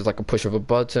impulse, it's like a push of a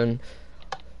button.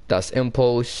 That's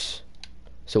impulse.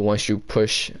 So once you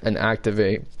push and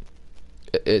activate,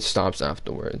 it stops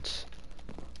afterwards.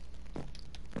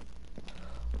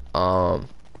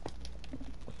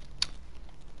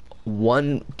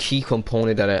 One key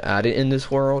component that I added in this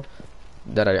world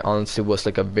that I honestly was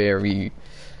like a very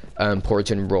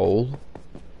important role.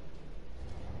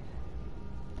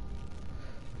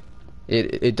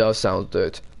 It does sound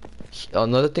good.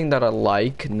 Another thing that I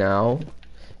like now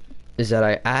is that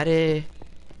I added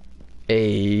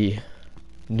a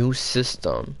new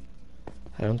system.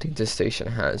 I don't think this station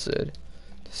has it.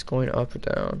 It's going up or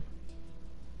down.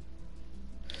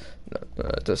 No,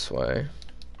 this way.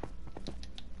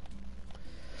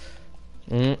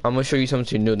 I'm gonna show you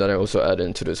something new that I also added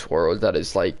into this world that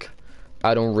is like,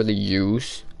 I don't really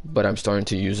use, but I'm starting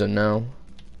to use it now.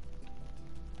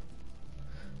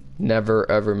 Never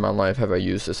ever in my life have I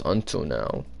used this until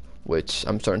now, which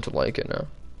I'm starting to like it now.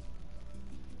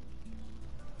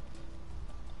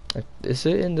 Is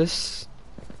it in this?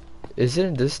 Is it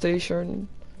in this station?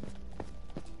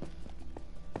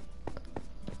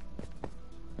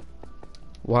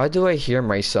 Why do I hear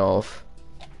myself?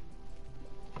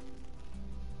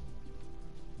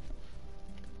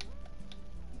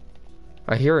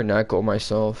 I hear an echo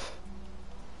myself.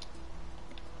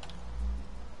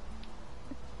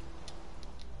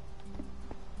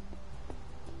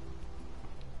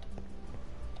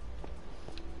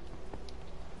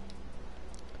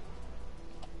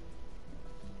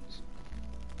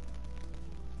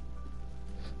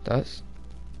 That's...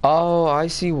 Oh, I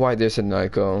see why there's an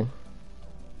echo.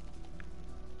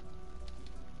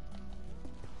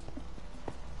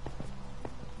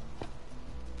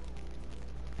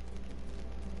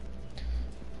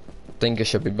 Think it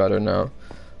should be better now.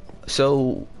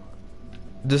 So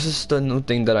this is the new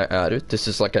thing that I added. This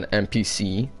is like an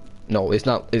NPC. No, it's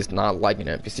not like an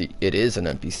NPC. It is an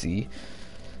NPC.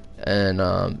 And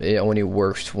it only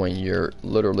works when you're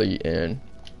literally in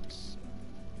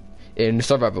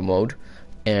survival mode.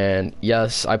 And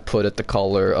yes, I put it the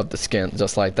color of the skin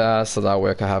just like that, so that way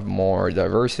I can have more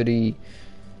diversity.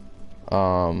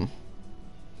 But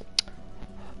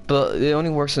it only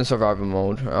works in survival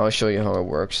mode. I'll show you how it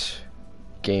works.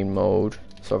 Game mode,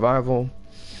 survival.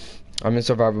 I'm in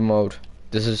survival mode.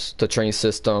 This is the train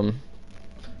system.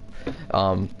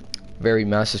 Very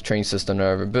massive train system I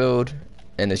ever built,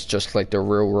 and it's just like the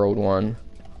railroad one.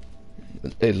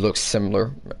 It looks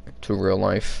similar to real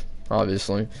life,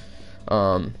 obviously.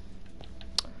 But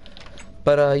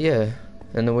yeah,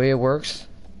 and the way it works,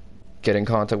 get in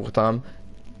contact with them.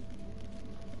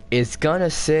 It's gonna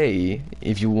say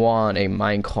if you want a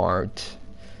minecart,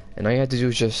 and all you have to do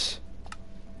is just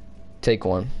take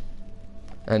one,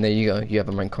 and there you go, you have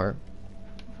a minecart.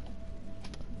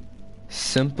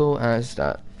 Simple as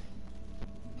that.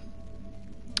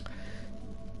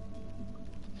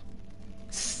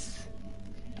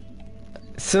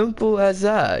 Simple as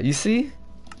that. You see,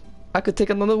 I could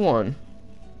take another one,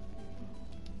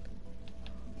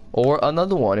 or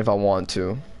another one if I want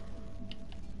to,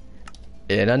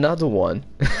 and another one.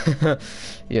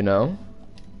 You know.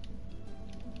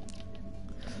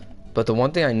 But the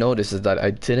one thing I noticed is that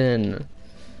I didn't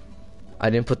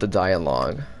put the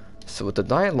dialogue. So with the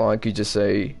dialogue, you just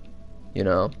say, you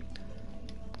know,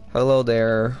 hello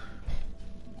there.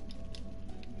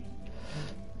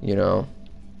 You know,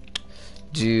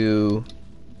 do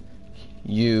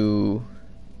you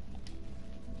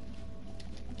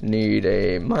need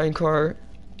a minecart?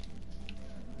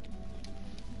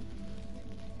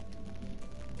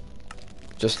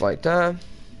 Just like that.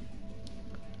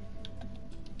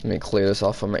 Let me clear this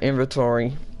off from my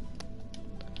inventory.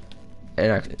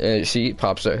 And she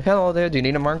pops up. Hello there, do you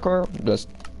need a minecart? Just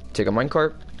take a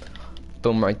minecart.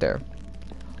 Boom, right there.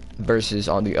 Versus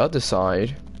on the other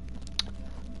side.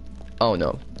 Oh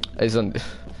no. It's on.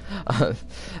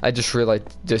 I just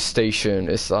realized this station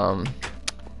is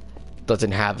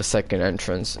doesn't have a second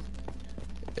entrance.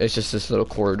 It's just this little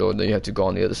corridor that you have to go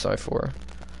on the other side for.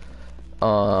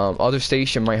 Other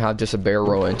station might have just a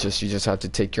barrel and you just have to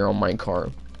take your own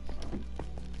minecart.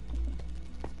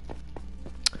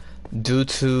 Due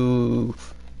to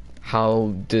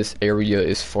how this area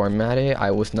is formatted,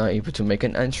 I was not able to make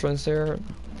an entrance there.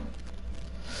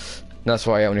 That's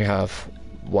why I only have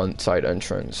one side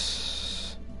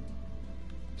entrance.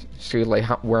 So like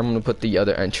where I'm gonna put the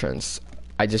other entrance,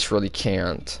 I just really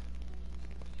can't.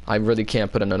 I really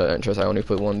can't put another entrance. I only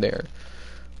put one there.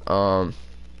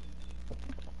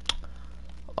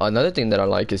 Another thing that I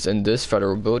like is in this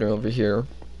federal building over here.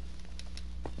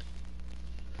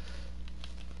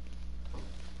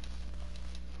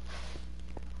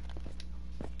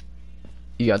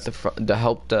 You got the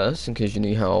help desk in case you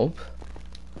need help.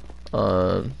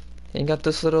 And you got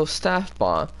this little staff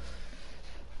bar.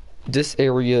 This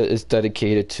area is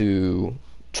dedicated to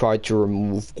try to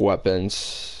remove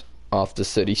weapons off the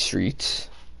city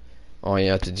streets. All you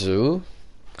have to do,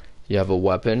 you have a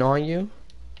weapon on you.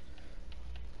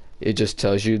 It just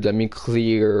tells you, let me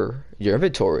clear your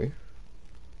inventory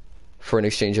for an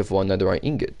exchange of one netherite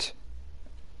ingot.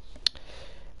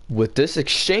 With this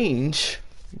exchange,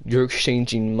 you're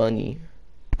exchanging money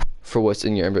for what's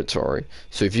in your inventory.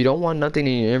 So if you don't want nothing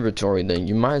in your inventory, then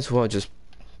you might as well just,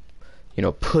 you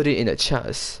know, put it in a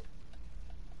chest.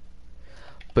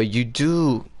 But you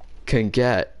can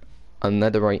get a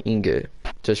netherite ingot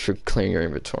just for clearing your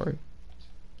inventory.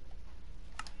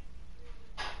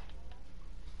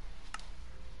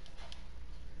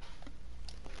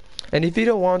 And if you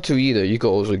don't want to either, you can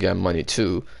also get money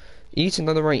too. Each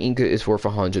netherite ingot is worth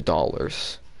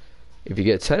 $100. If you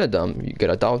get 10 of them, you get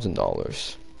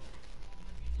 $1,000.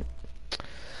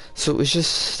 So it's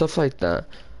just stuff like that.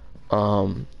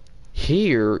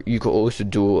 Here you could also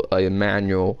do a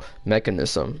manual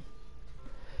mechanism.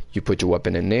 You put your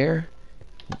weapon in there,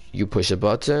 you push a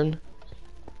button,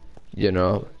 you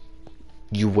know,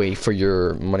 you wait for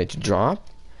your money to drop,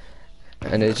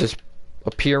 and it just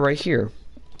appear right here.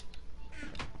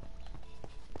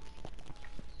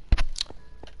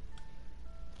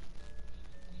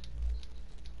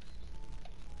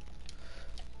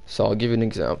 So I'll give you an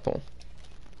example.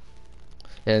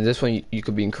 And this one you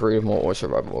could be in creative mode or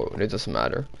survival mode. It doesn't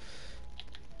matter.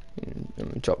 I'm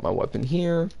gonna drop my weapon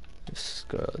here. It's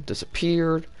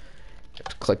disappeared.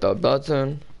 Click that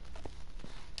button,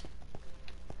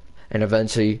 and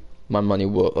eventually my money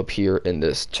will appear in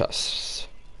this chest.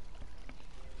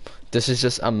 This is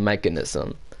just a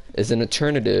mechanism. It's an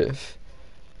alternative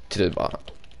to the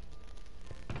bot.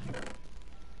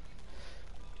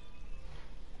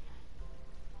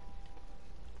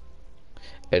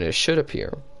 And it should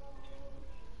appear.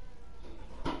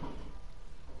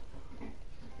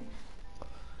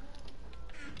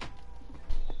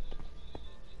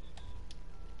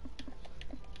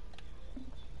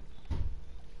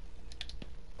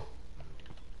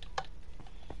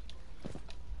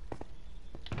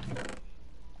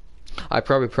 I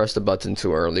probably pressed the button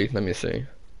too early. Let me see.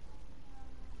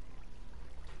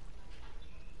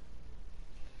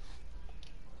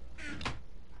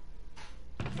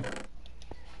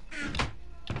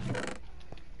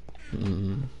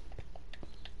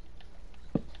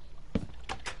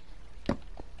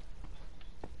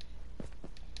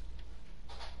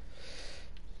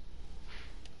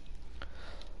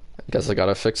 Guess I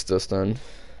gotta fix this then.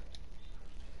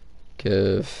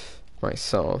 Give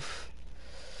myself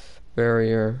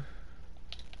barrier.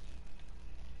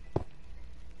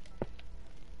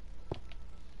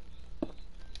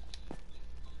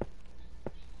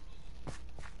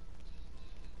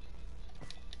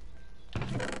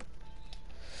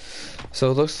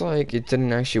 So it looks like it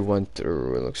didn't actually went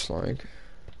through, it looks like.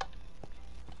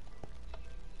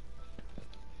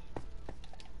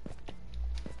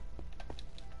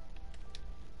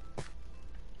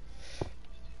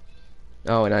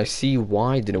 Oh, and I see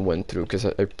why it didn't went through, because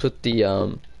I put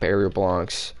the barrier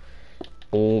blocks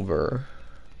over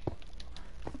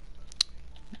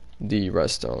the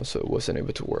redstone, so it wasn't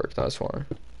able to work, that's why.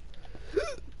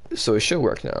 So it should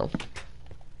work now.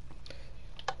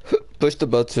 Push the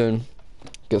button,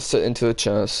 get set into the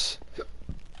chest,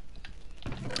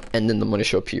 and then the money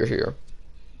should appear here.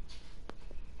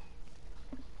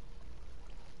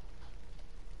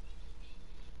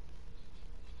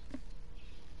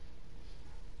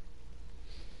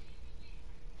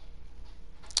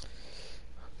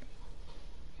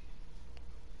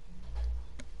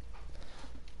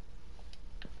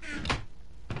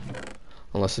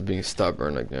 Unless it's being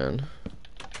stubborn again.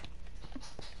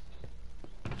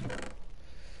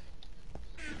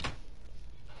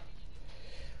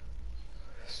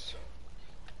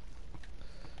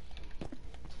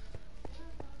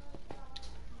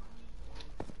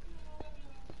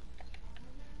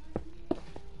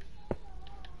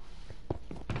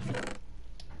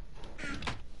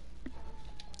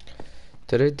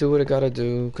 Did I do what I gotta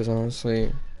do? Because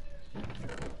honestly,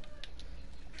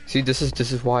 see, this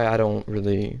is why I don't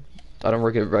really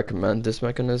recommend this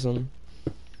mechanism.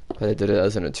 But I did it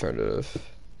as an alternative.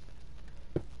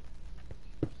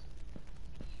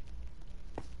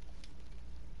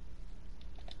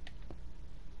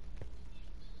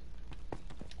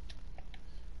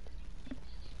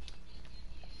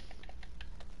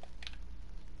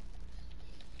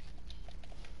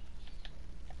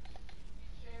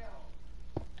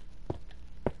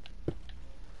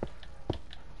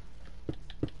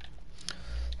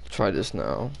 Try this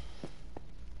now.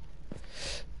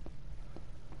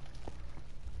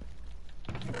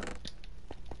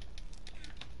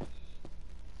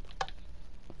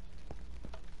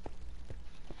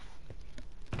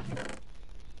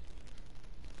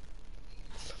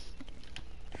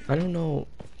 I don't know.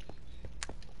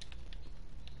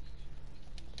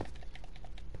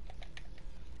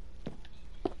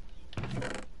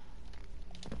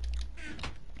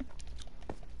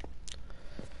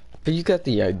 But you get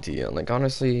the idea. Like,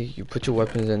 honestly, you put your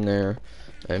weapons in there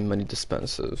and money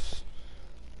dispenses.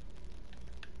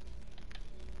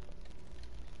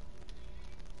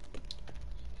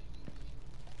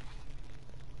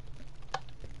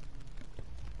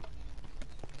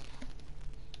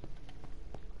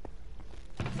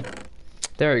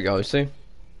 There you go, see?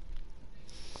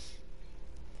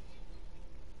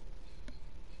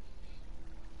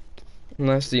 And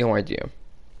that's the whole idea.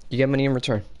 You get money in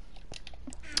return.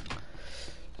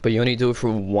 But you only do it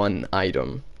for one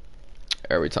item.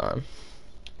 every time.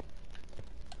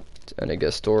 And it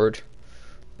gets stored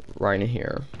right in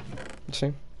here.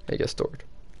 See? It gets stored.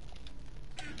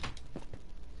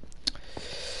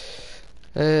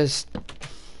 As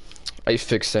I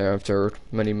fixed it after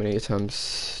many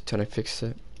attempts trying to fix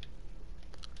it.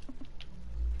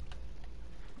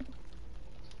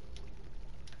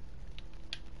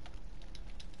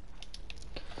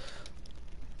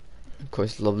 Of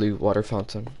course, lovely water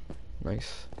fountain.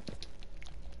 Nice.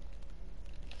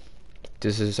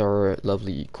 This is our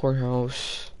lovely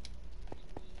courthouse.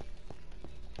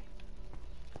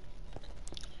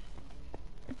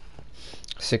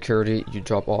 Security, you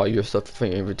drop all your stuff from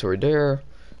your inventory there.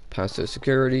 Pass to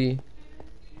security.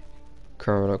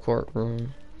 Criminal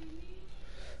courtroom.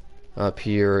 Up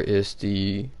here is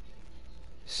the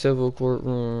civil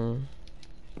courtroom.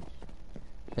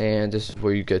 And this is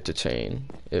where you get the chain,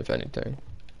 if anything.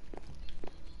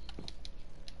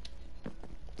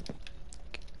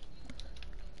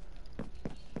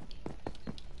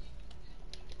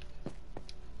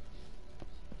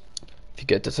 If you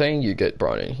get the chain, you get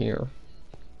brought in here.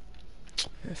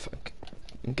 If I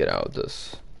can get out of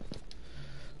this.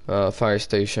 Fire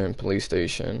station, police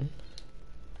station,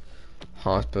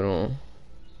 hospital,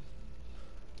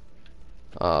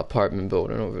 apartment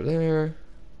building over there.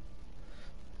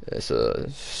 It's a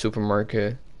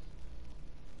supermarket.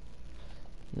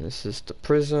 This is the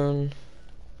prison.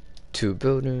 2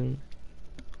 building.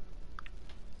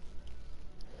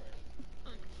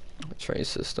 Train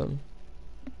system.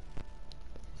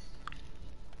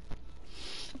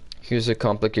 Here's a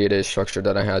complicated structure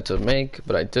that I had to make,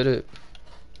 but I did it.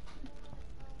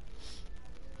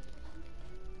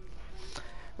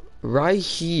 Right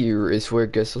here is where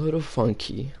it gets a little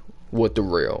funky with the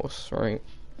rails, right?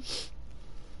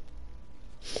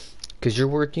 Because you're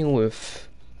working with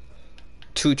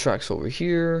 2 tracks over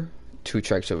here, 2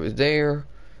 tracks over there,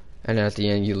 and at the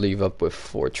end you leave up with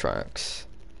 4 tracks.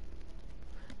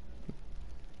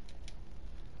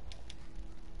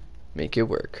 Make it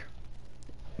work.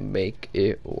 Make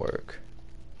it work.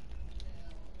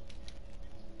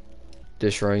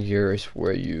 This right here is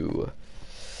where you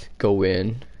go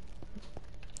in.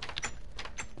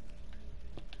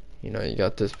 You know, you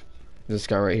got this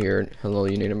guy right here. Hello,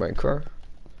 you need a my car.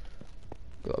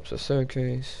 Go up the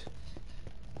staircase.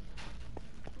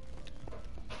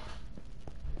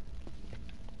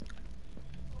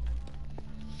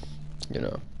 You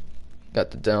know, got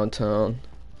the downtown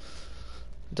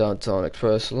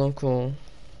express local.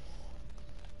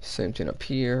 Same thing up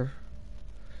here.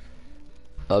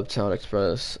 Uptown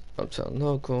express, uptown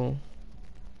local.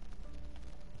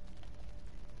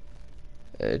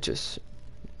 And it just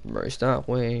merge that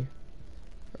way,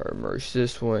 or merge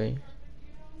this way.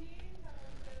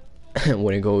 And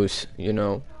when it goes, you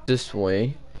know, this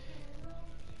way,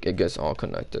 it gets all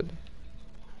connected.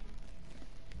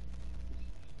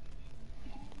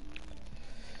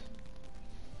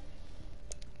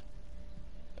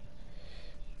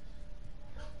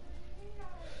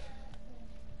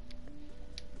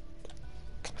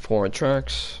 Foreign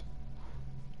tracks.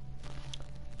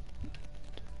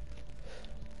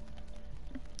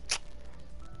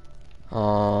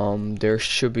 There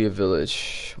should be a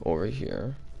village over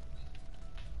here.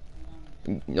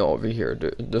 No, over here.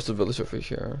 There's a village over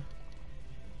here.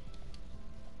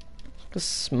 A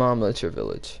small military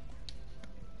village.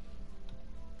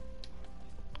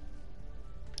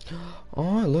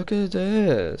 Oh, look at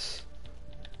this.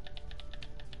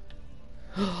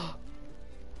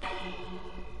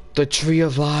 The tree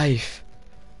of life.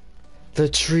 The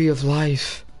tree of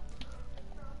life.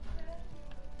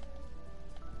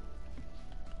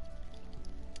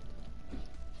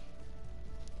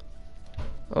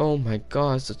 Oh my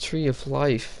god, it's the tree of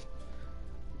life.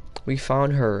 We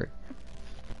found her.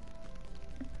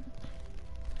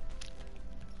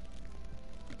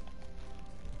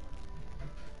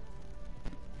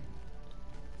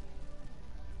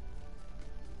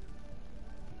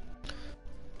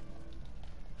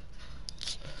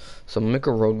 So make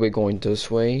a roadway going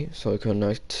this way so it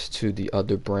connects to the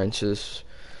other branches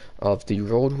of the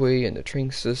roadway and the train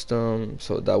system.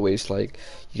 So that way it's like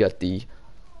you got the,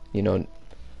 you know,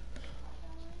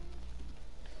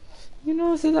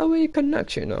 so that way it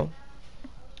connects, you know.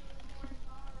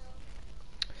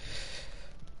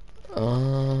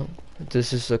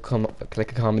 This is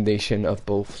like a combination of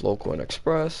both local and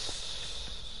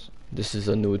express. This is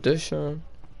a new addition.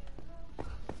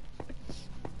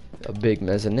 A big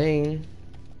mezzanine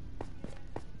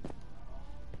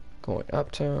going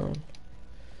uptown.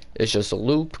 It's just a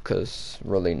loop because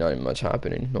really not much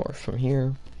happening north from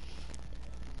here.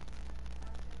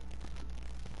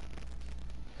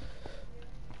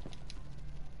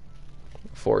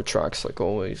 4 tracks like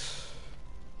always.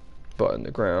 Butt in the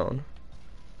ground.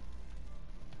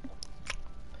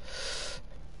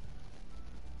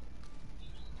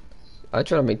 I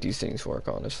try to make these things work,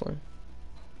 honestly.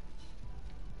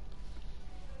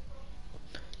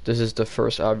 This is the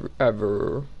first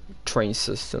ever train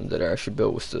system that I actually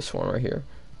built, was this one right here.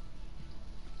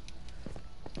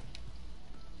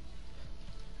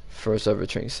 First ever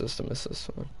train system is this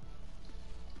one.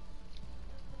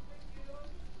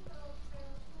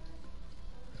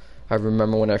 I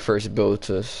remember when I first built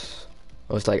this,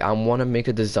 I was like, I want to make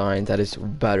a design that is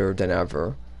better than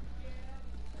ever.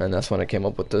 And that's when I came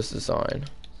up with this design.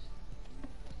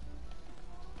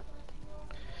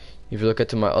 If you look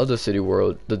at my other city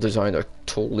world, the designs are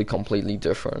totally completely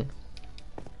different.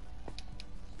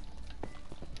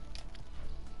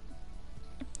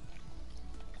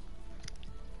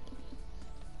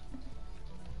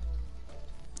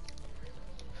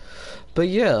 But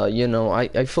yeah, you know,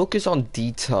 I focus on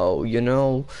detail, you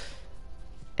know,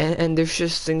 and there's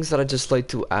just things that I just like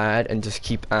to add and just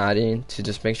keep adding to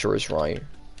just make sure it's right.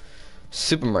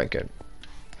 Supermarket.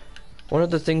 One of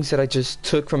the things that I just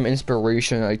took from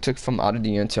inspiration, I took from out of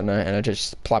the internet and I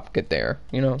just plopped it there,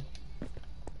 you know.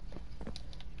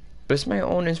 But it's my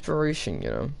own inspiration, you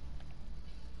know.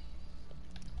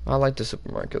 I like the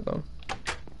supermarket though.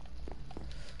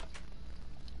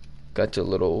 Got your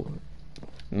little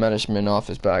management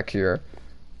office back here.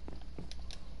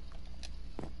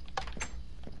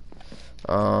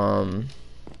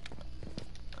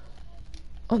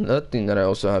 Another thing that I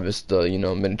also have is the, you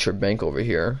know, miniature bank over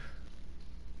here,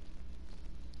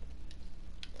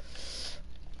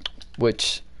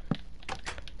 which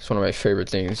is one of my favorite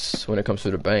things when it comes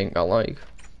to the bank. I like,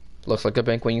 looks like a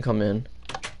bank when you come in.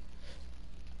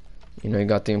 You know, you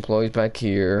got the employees back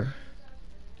here,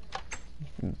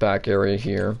 back area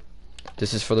here.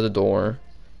 This is for the door.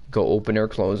 Go open or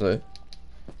close it.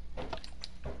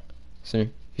 See?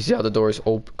 You see how the door is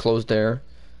closed there?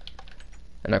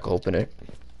 And I can open it.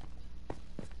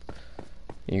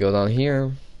 You go down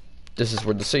here. This is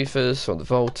where the safe is, or the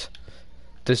vault.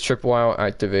 This tripwire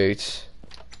activates.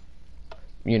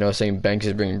 You know, saying bank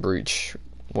is being breached,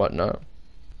 whatnot.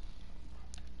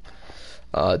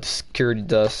 The security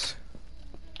desk.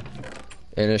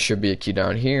 And there should be a key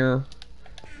down here.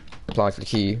 Lock the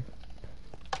key.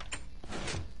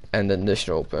 And then this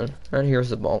should open. And here's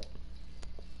the vault.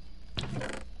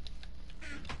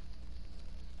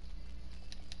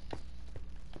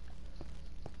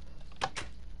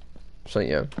 So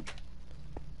yeah.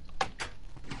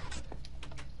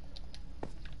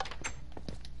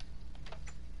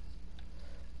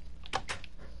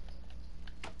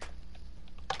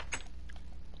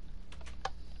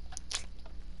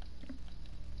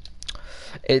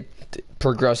 It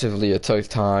took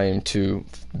time to,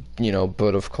 you know,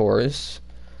 build, of course,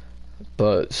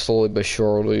 but slowly but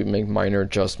surely make minor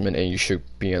adjustment and you should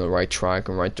be in the right track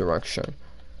and right direction.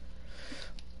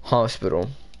 Hospital.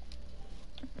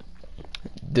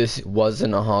 This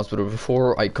wasn't a hospital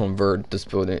before. I converted this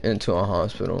building into a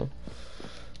hospital.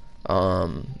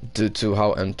 Due to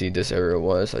how empty this area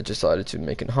was, I decided to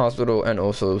make it a hospital, and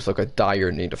also it was like a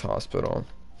dire need of hospital.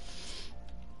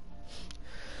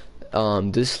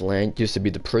 This land used to be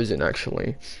the prison,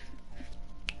 actually.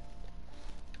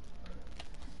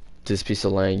 This piece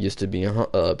of land used to be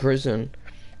a prison,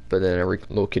 but then I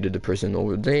relocated the prison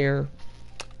over there,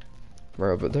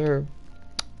 right over there,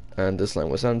 and this land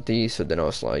was empty, so then I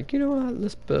was like, you know what,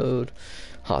 let's build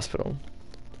hospital.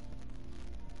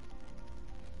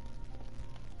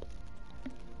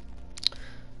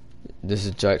 This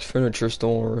is Jack's furniture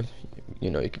store.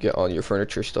 You know, you can get all your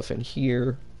furniture stuff in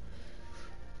here.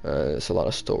 There's a lot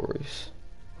of stories.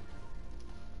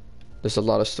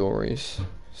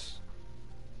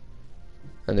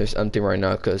 And there's empty right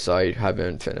now because I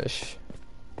haven't finished.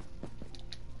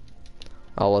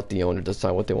 I'll let the owner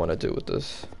decide what they want to do with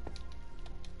this.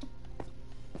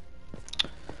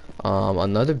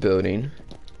 Another building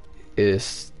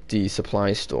is the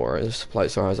supply store. The supply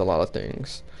store has a lot of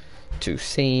things. To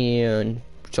sand,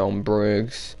 some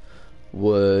bricks,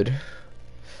 wood,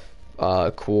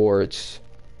 quartz,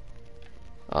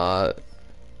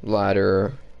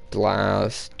 ladder,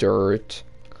 glass, dirt,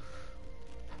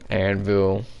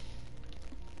 anvil,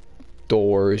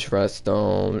 doors,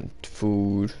 redstone,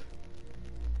 food.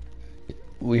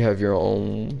 We have your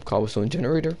own cobblestone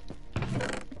generator.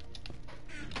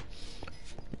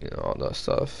 You know, all that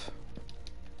stuff.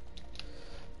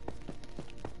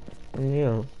 And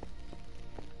yeah.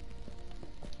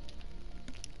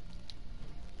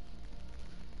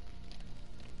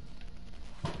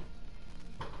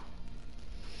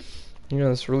 Yeah,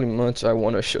 that's really much I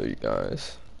want to show you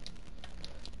guys.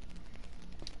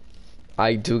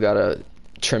 I do gotta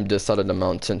trim this side of the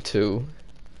mountain too.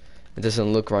 It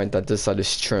doesn't look right that this side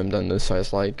is trimmed and this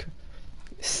side's like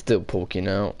still poking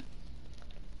out.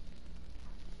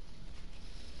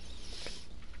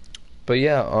 But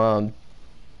yeah,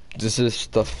 this is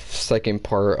the second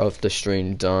part of the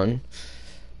stream done.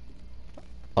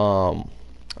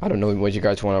 I don't know what you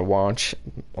guys want to watch.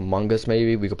 Among Us,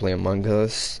 maybe we could play Among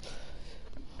Us.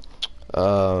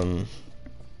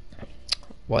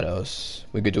 What else?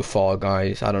 We could do Fall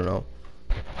Guys. I don't know.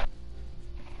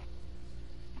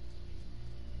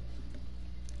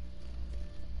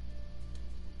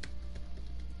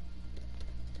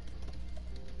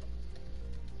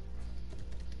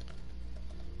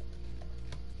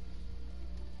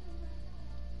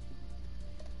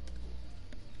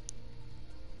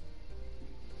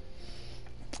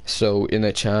 So in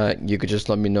the chat, you could just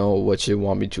let me know what you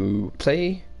want me to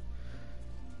play,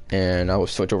 and I will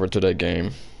switch over to that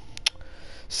game.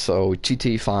 So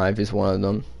GTA 5 is one of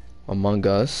them. Among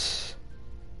Us.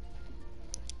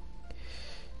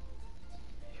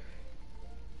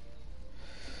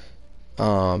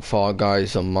 Fall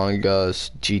Guys, Among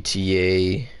Us,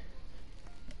 GTA.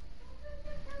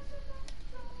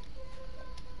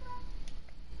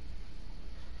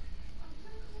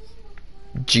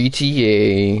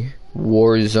 GTA,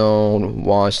 Warzone,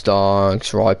 Watch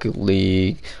Dogs, Rocket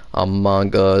League,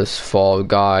 Among Us, Fall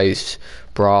Guys,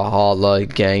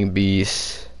 Brawlhalla, Gang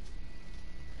Beasts,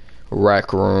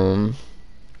 Rec Room.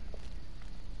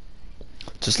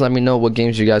 Just let me know what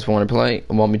games you guys want me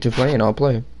to play, and I'll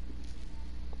play.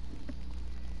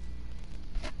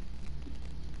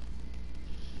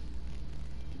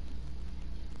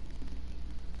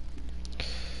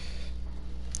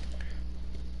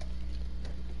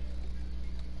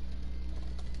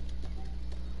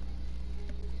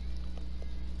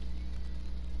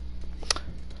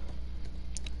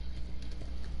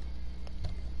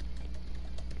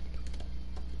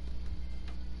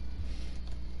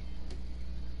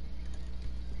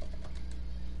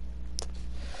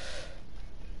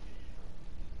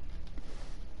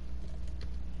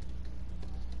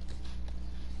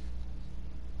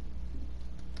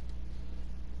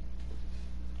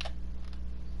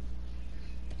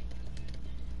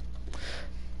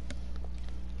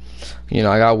 You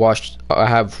know, I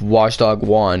have Watchdog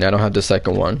 1, I don't have the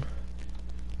second one.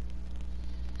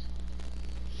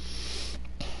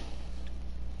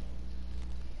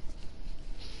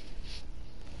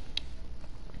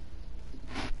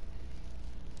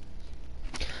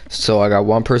 So I got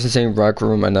one person saying Rec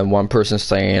Room and then one person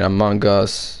saying Among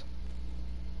Us.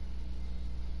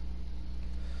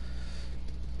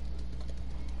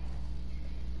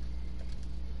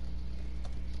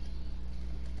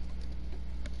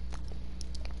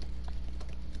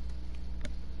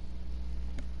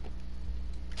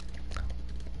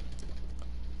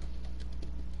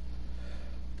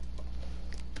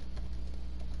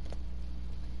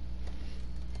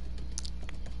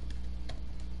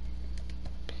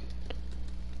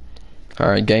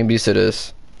 Alright, Game Beast it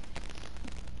is.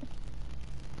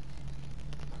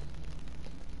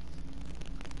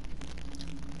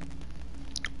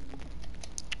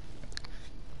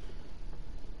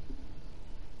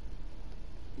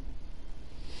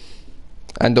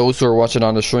 And those who are watching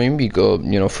on the stream, you go,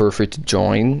 you know, feel free to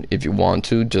join if you want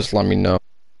to. Just let me know.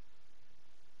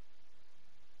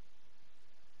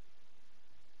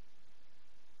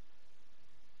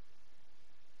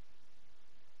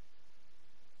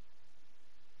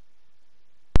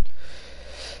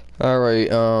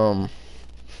 Alright, I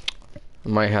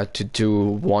might have to do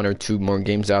 1 or 2 more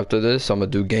games after this. I'm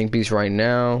gonna do Gang Beast right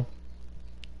now.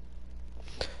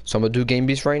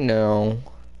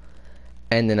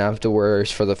 And then afterwards,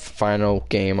 for the final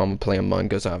game, I'm gonna play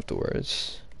Among Us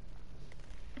afterwards.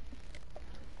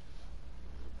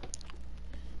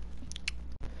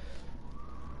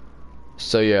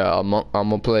 So yeah, I'm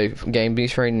gonna play Game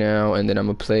Beast right now, and then I'm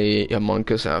gonna play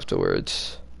Among Us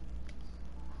afterwards.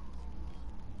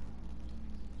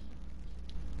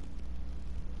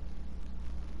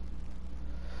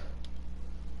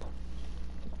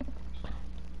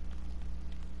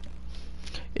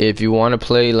 If you want to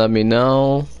play, let me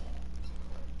know,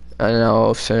 and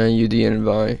I'll send you the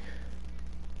invite.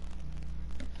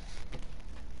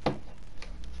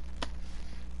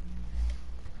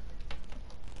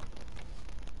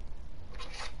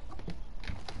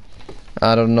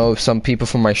 I don't know if some people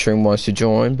from my stream wants to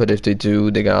join, but if they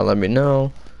do, they gotta let me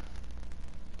know.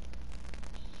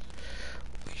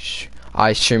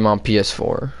 I stream on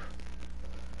PS4.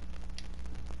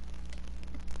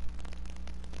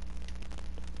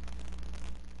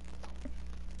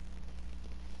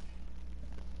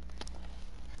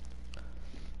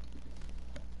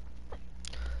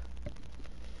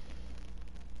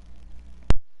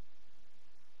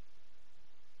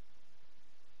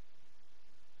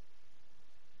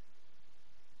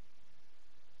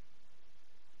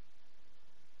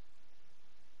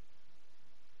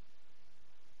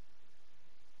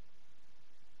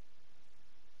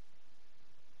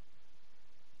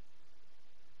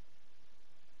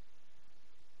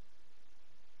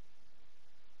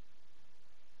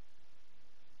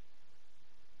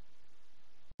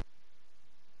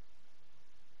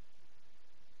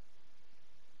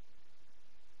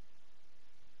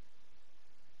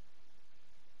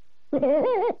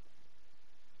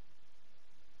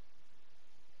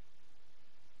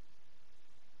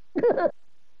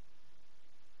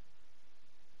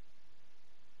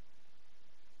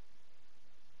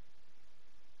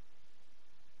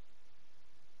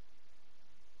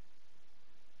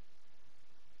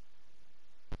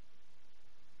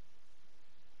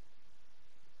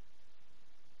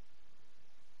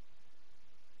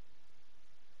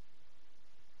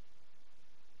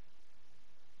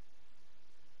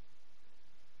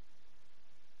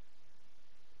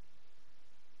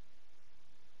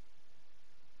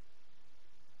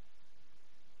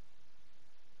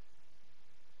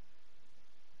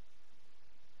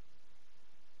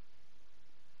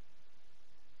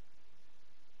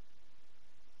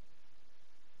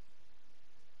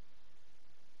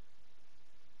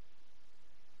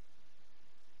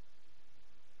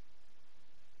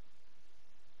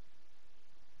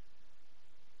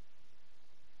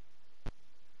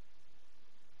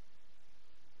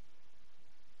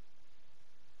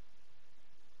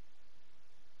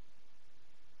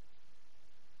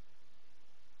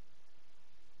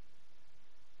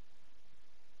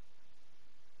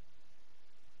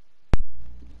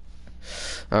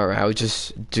 Alright, I'll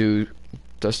just do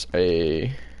just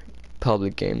a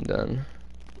public game then.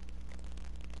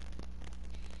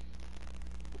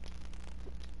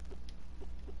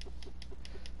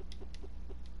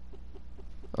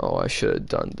 Oh, I should have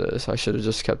done this. I should have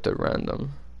just kept it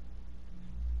random.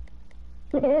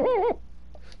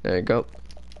 There you go.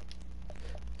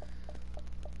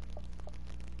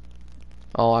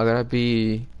 Oh, I gotta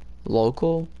be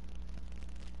local?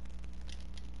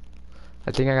 I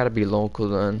think I gotta be local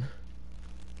then.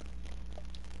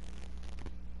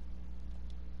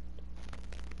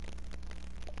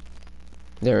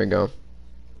 There we go.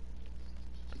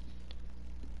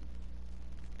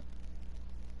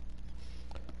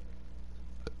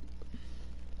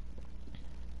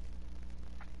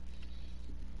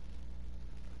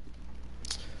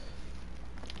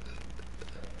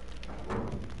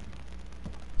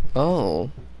 Oh.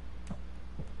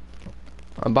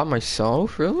 I'm by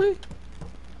myself, really?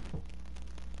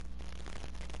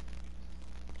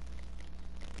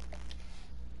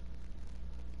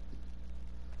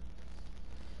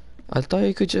 I thought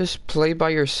you could just play by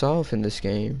yourself in this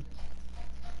game.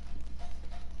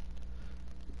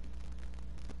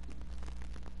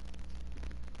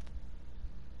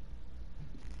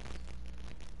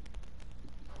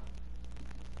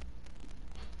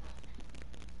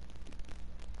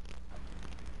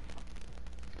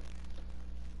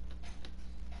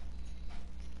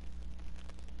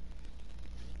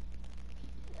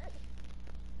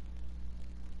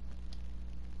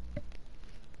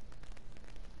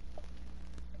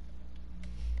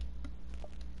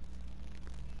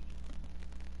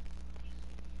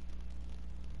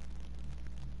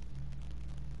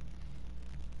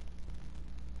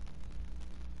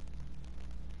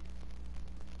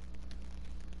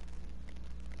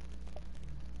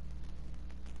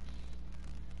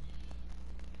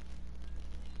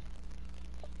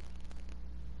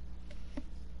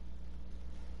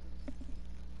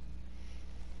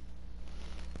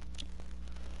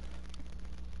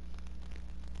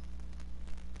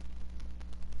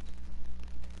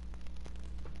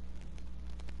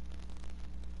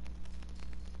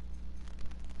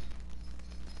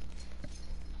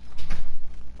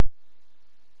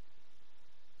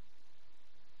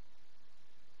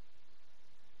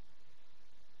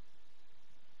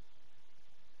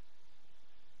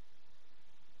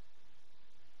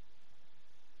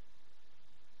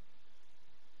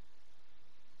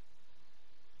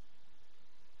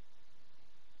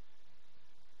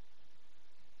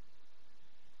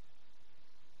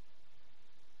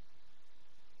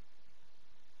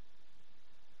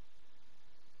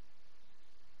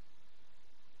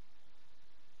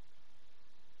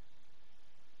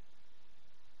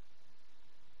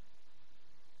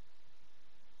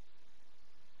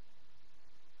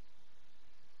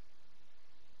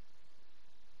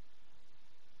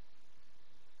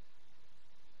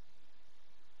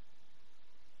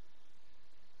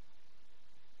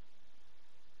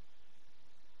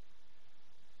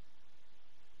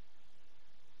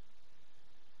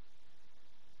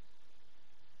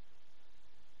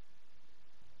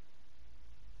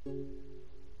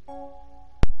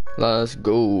 Let's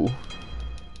go.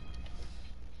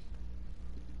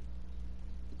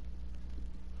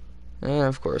 And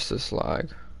of course this lag.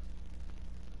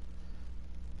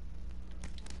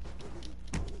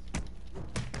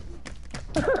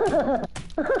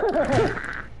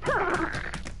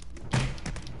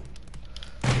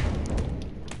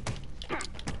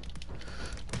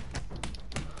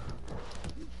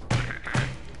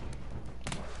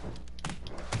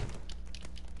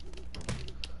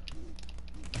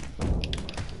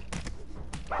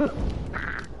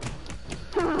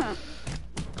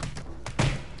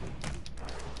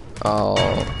 Oh.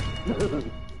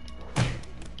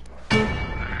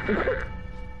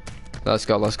 Let's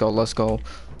go, let's go, let's go.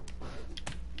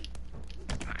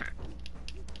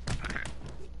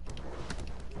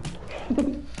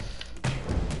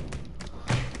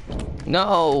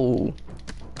 No.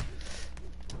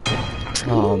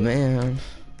 Oh man.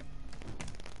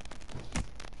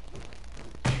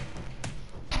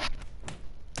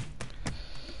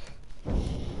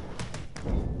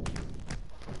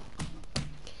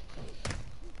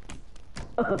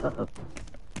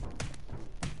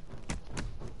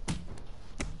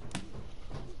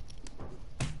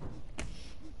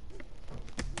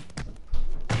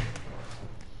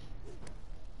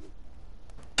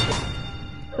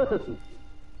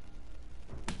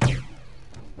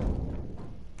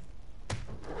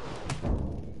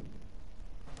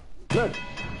 Look.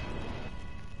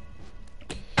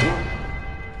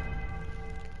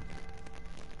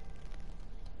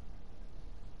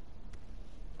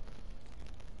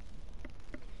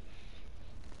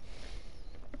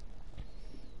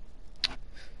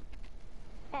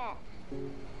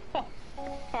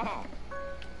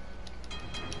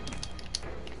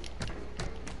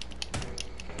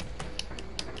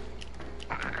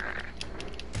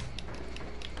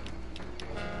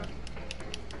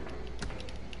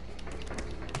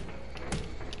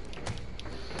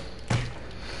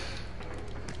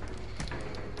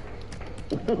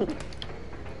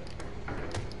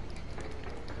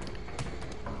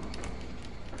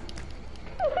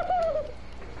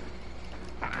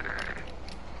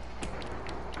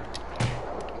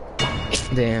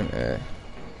 Damn it.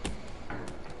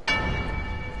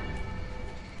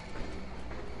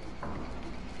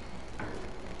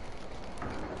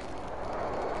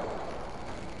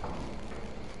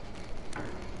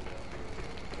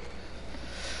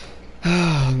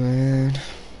 Oh man.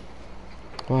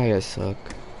 Why I suck.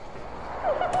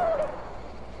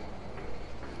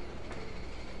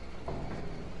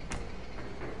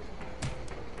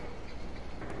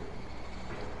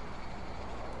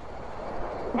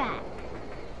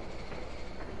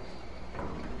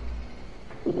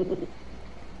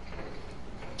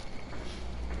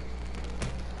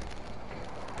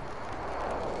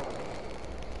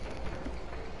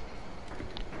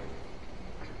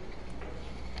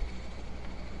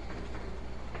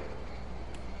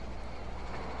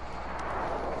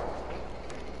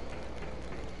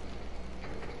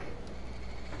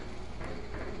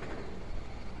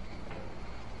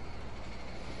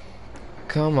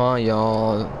 Come on,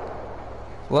 y'all.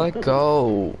 Let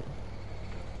go.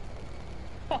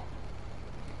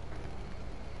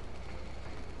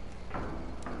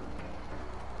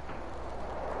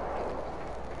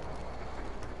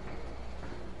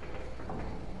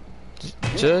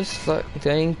 Just like,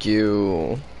 thank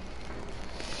you.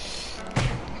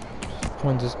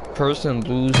 When this person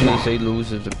loses, they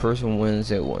lose. If the person wins,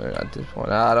 they win. At this point,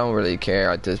 I don't really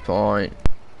care at this point.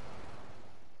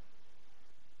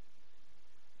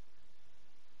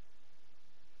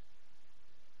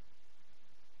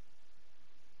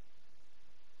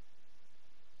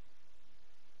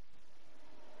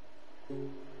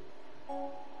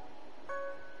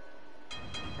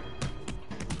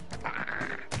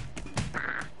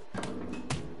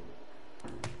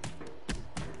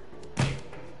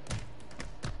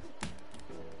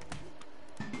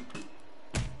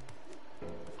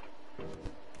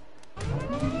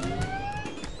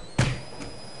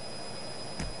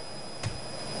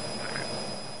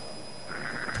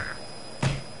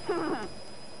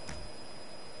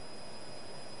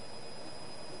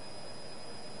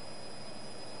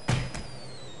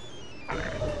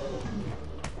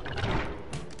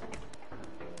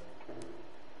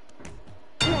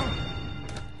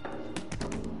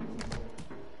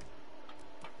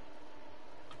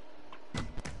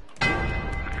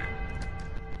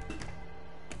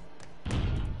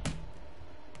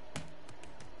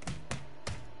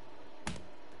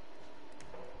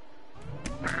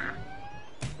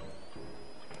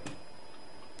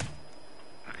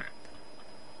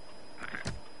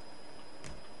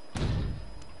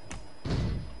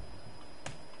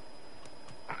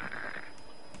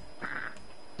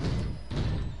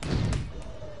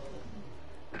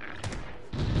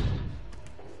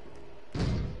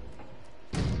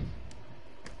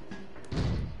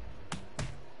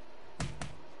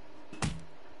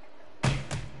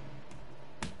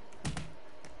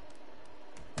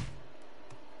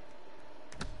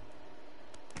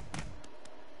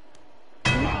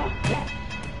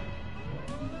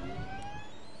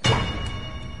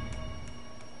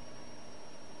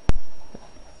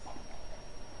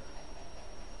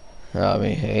 I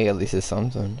mean, hey, at least it's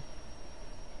something.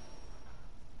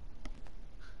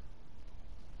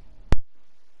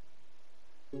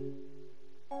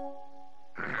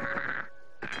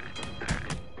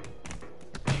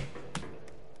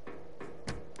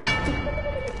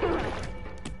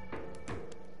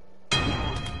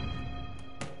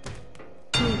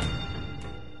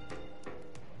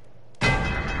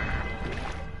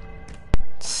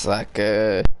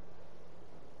 Sucker.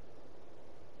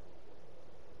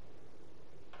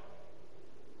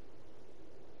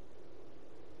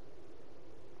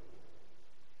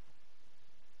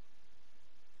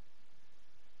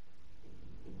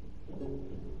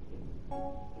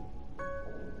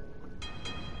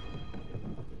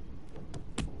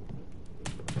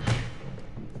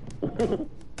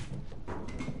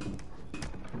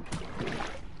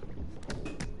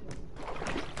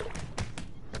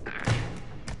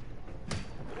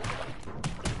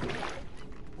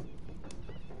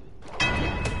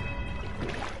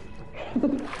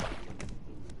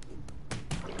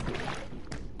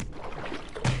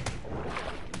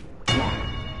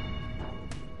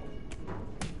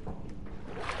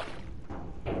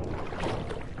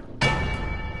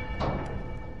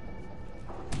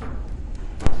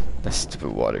 That stupid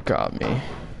water got me.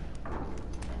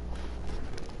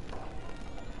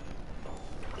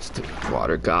 Stupid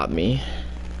water got me.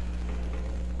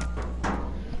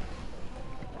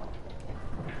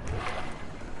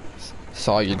 It's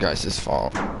all you guys'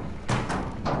 fault.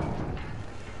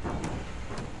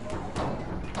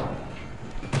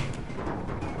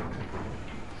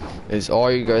 It's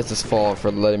all you guys' fault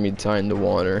for letting me die in the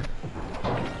water.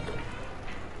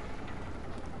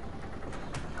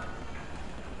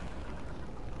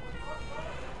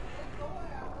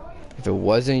 If it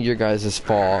wasn't your guys'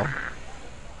 fault,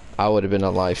 I would have been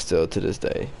alive still to this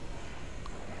day.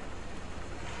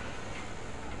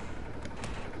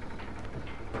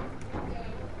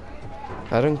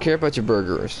 I don't care about your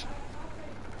burgers.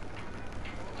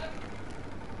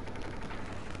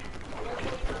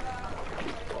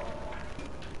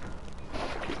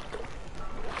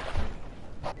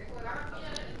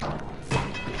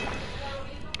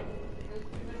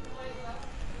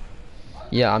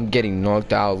 Yeah, I'm getting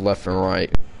knocked out left and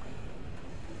right.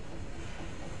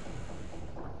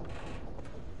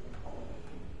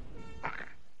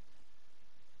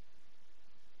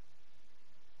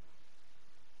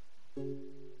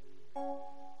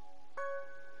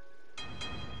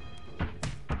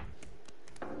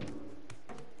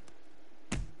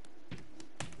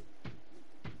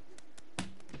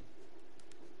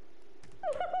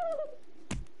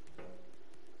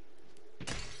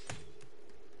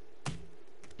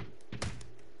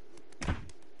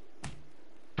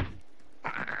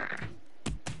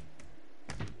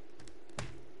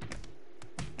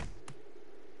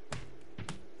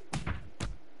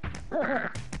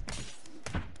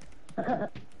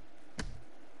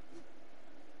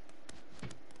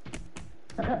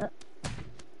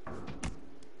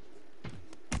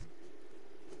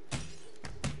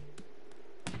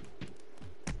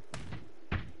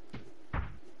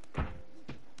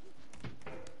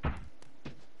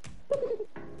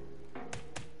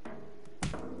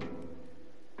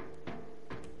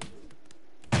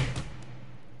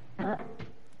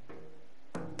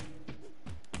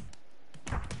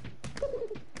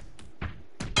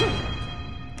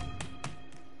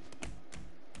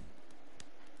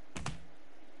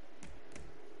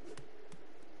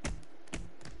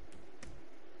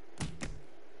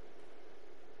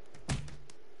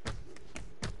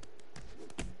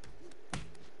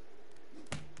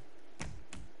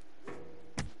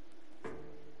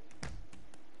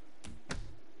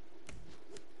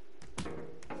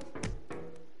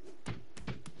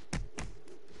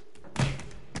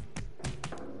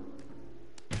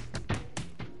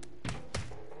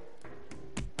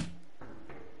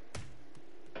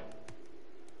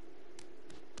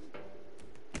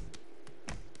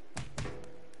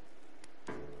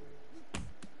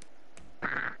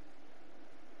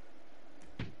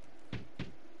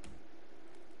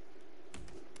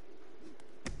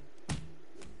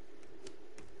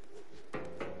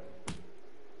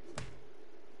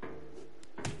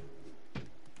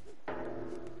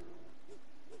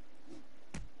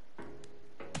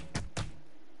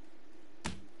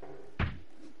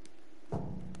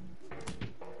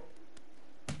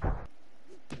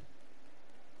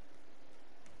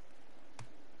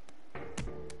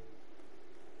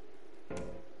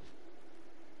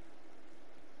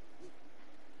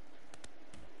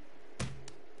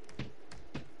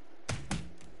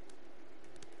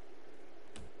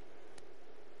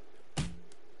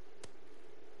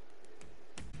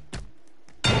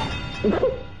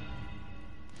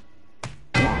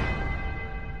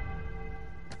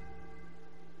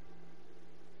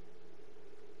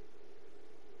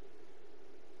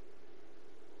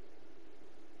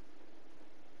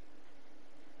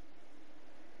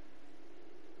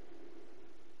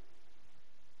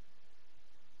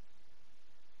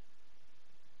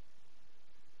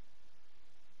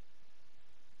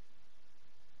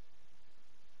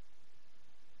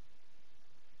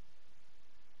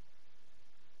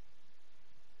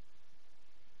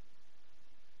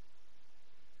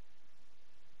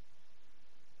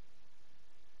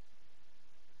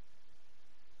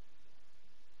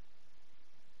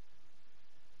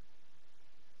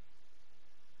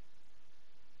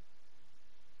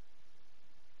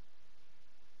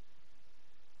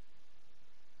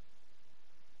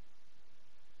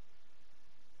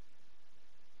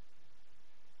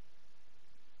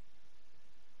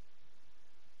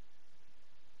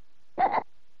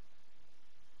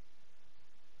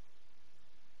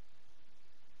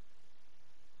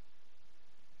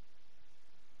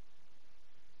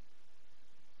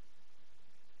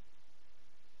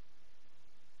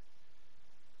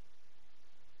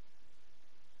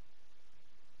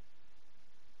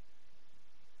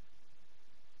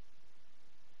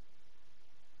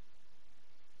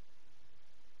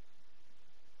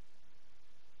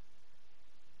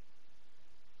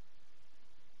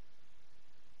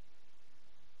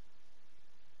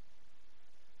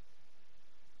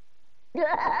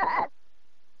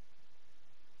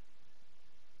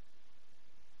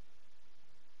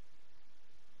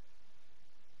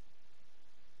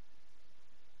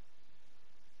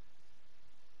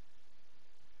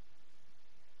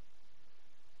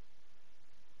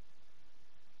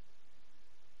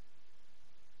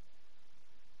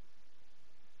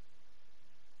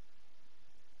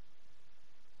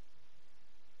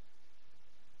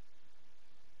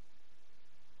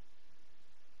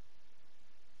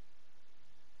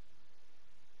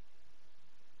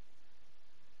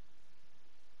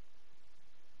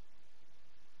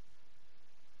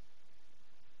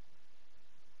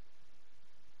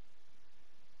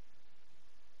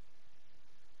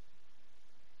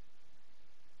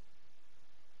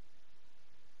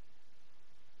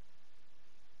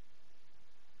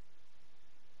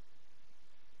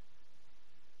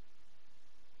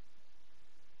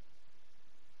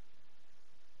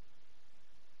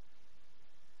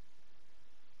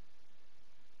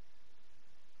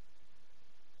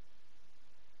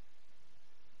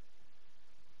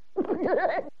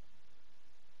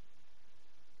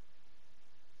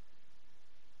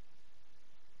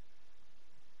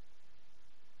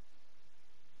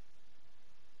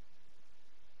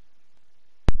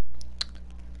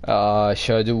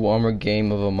 Should I do one more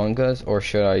game of Among Us, or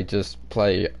should I just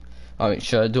play? I mean,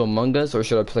 should I do Among Us, or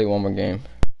should I play one more game?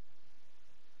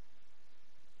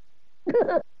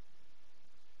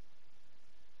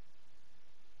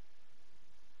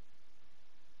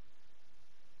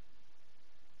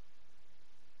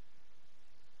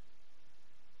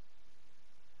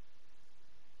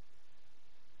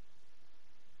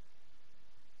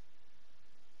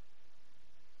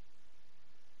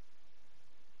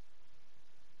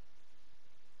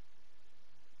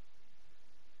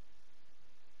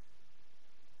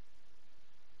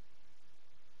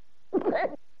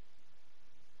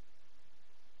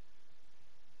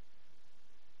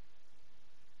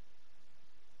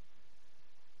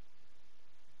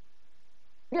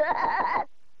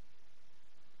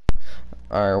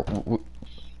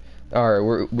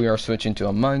 Alright, we are switching to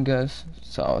Among Us,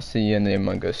 so I'll see you in the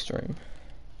Among Us stream.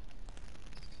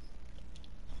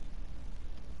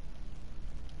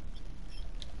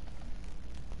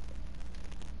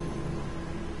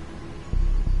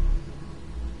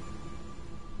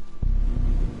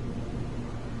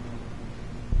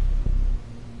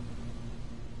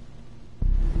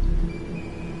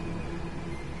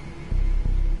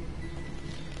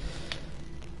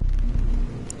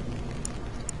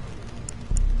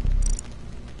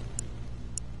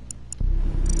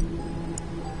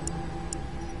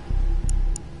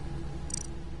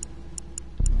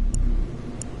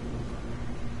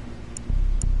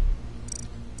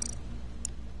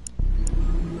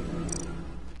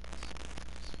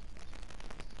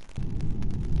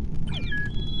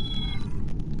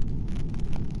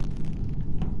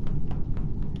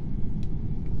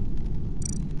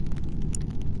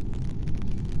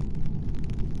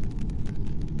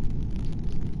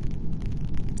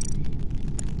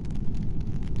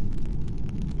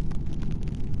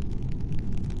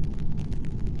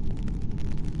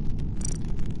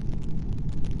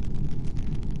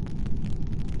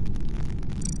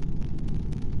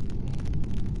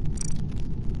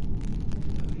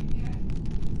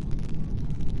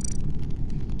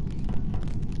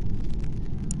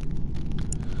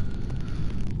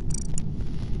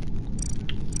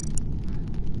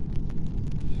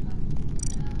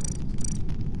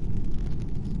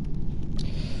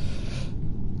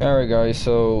 Alright guys,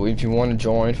 so if you want to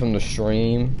join from the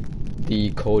stream, the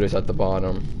code is at the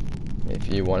bottom.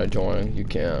 If you want to join, you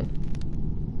can.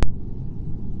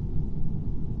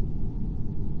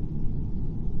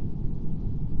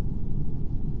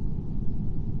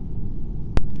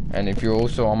 And if you're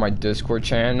also on my Discord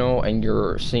channel and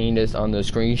you're seeing this on the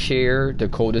screen share, the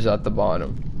code is at the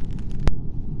bottom.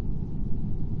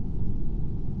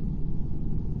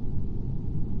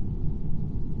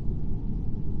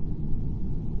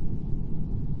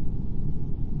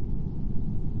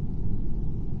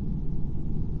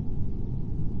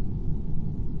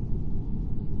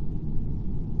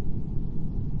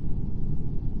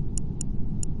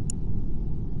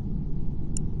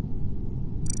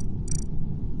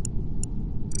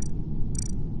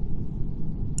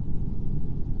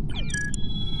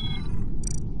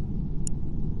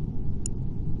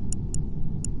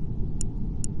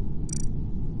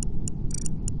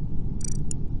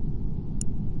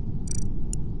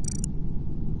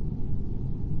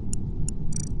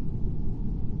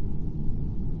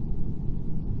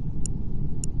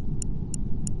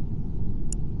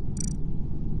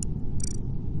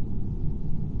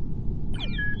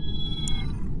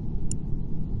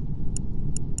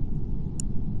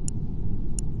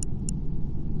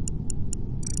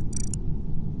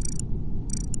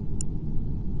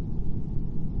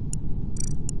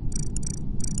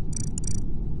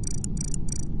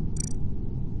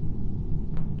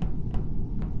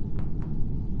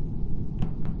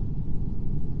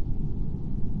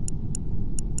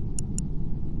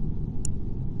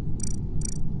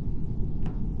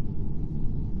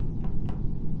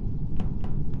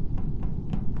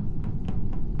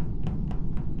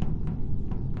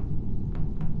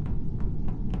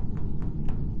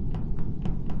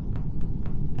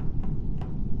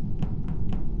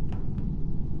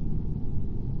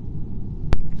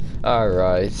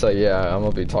 Alright, so yeah, I'm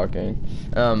gonna be talking.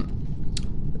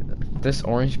 This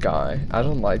orange guy, I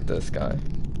don't like this guy.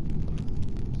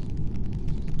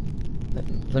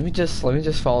 Let me just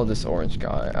follow this orange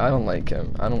guy. I don't like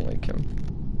him. I don't like him.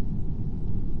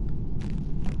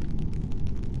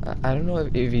 I don't know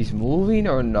if he's moving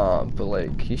or not, but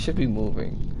like he should be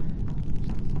moving.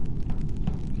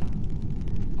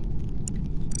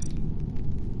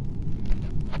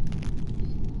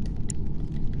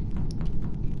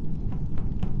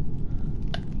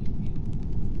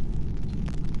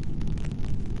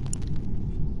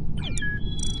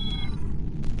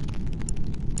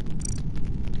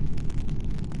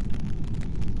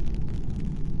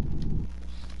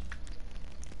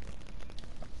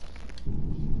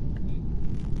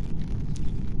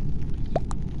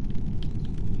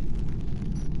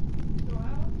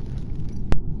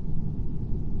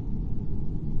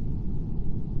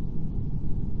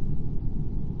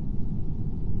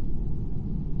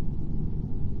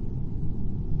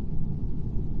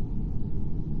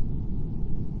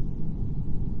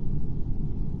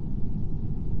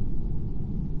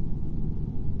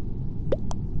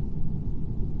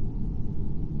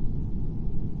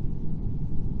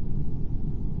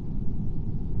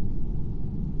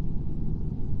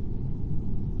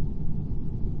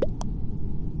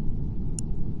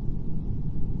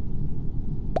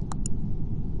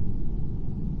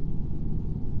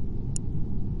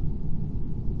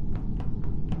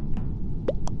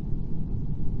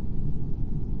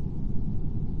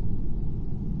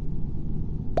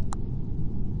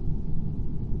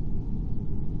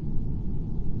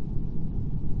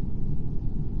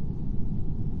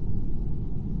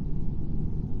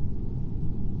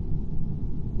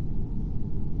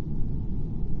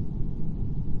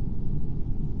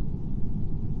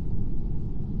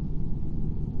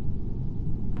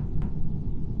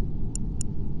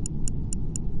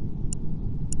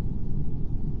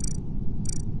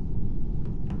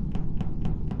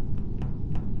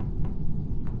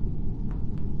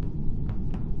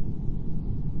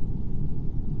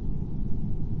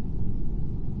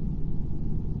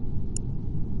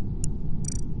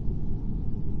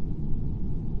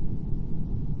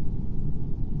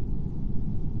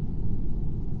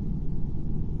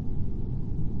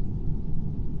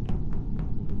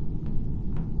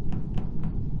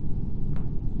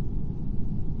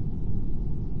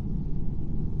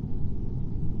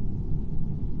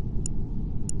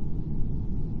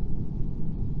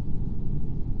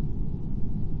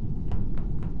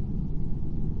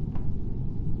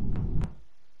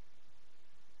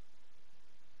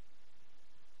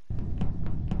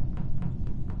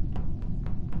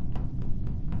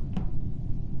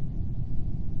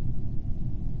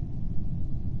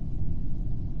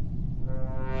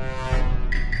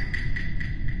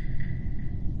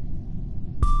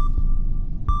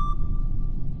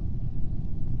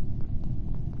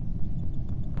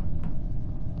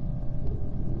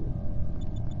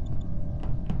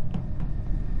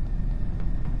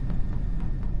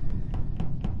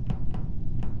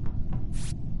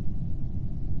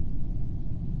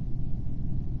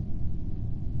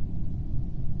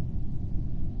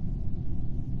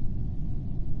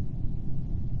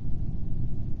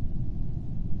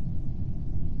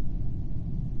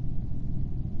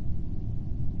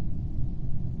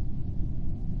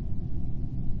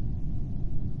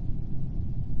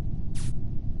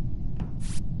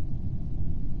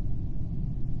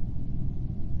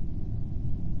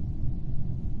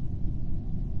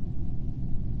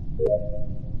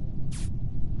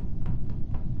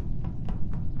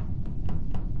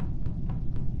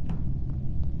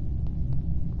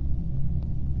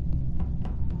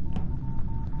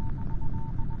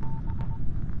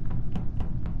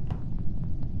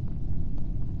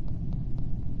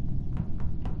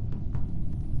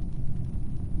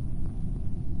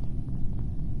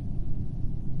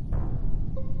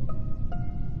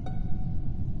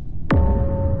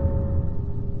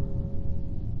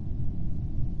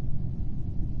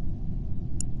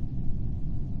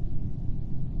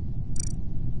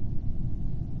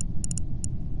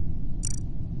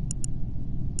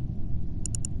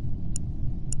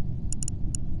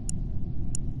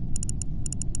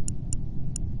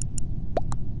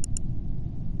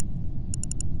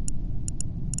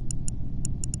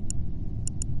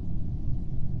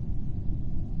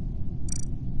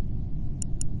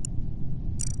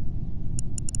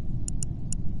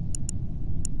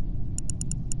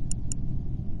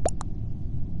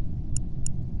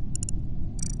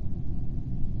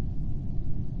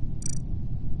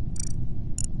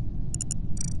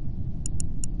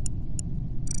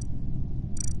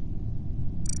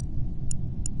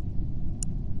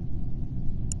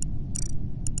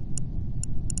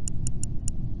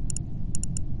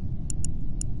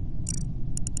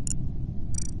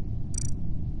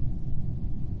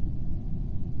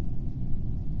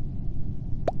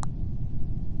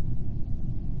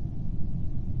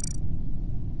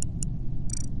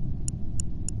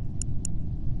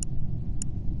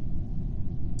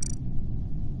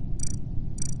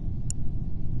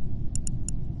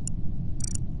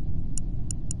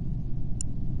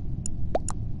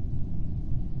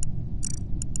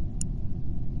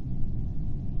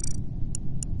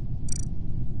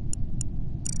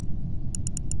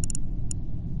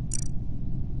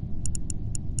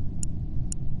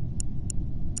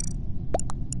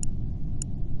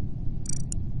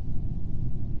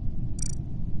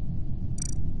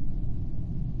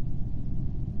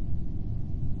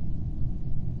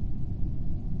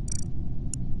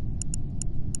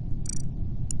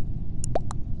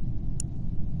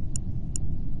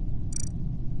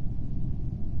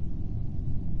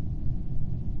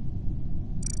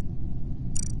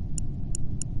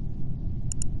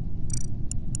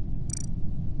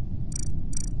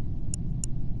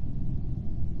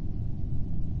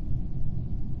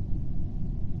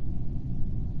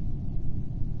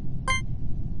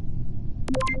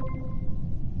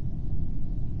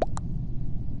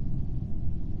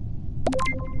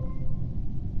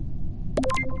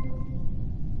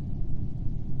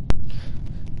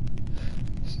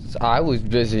 So I was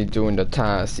busy doing the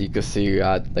task. You could see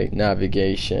like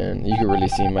navigation. You could really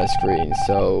see my screen.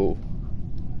 So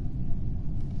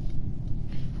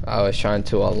I was trying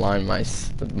to align my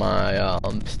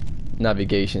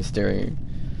navigation steering.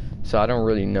 So I don't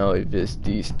really know if it's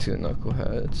these two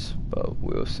knuckleheads, but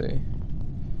we'll see.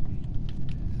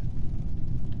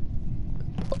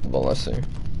 But let's see.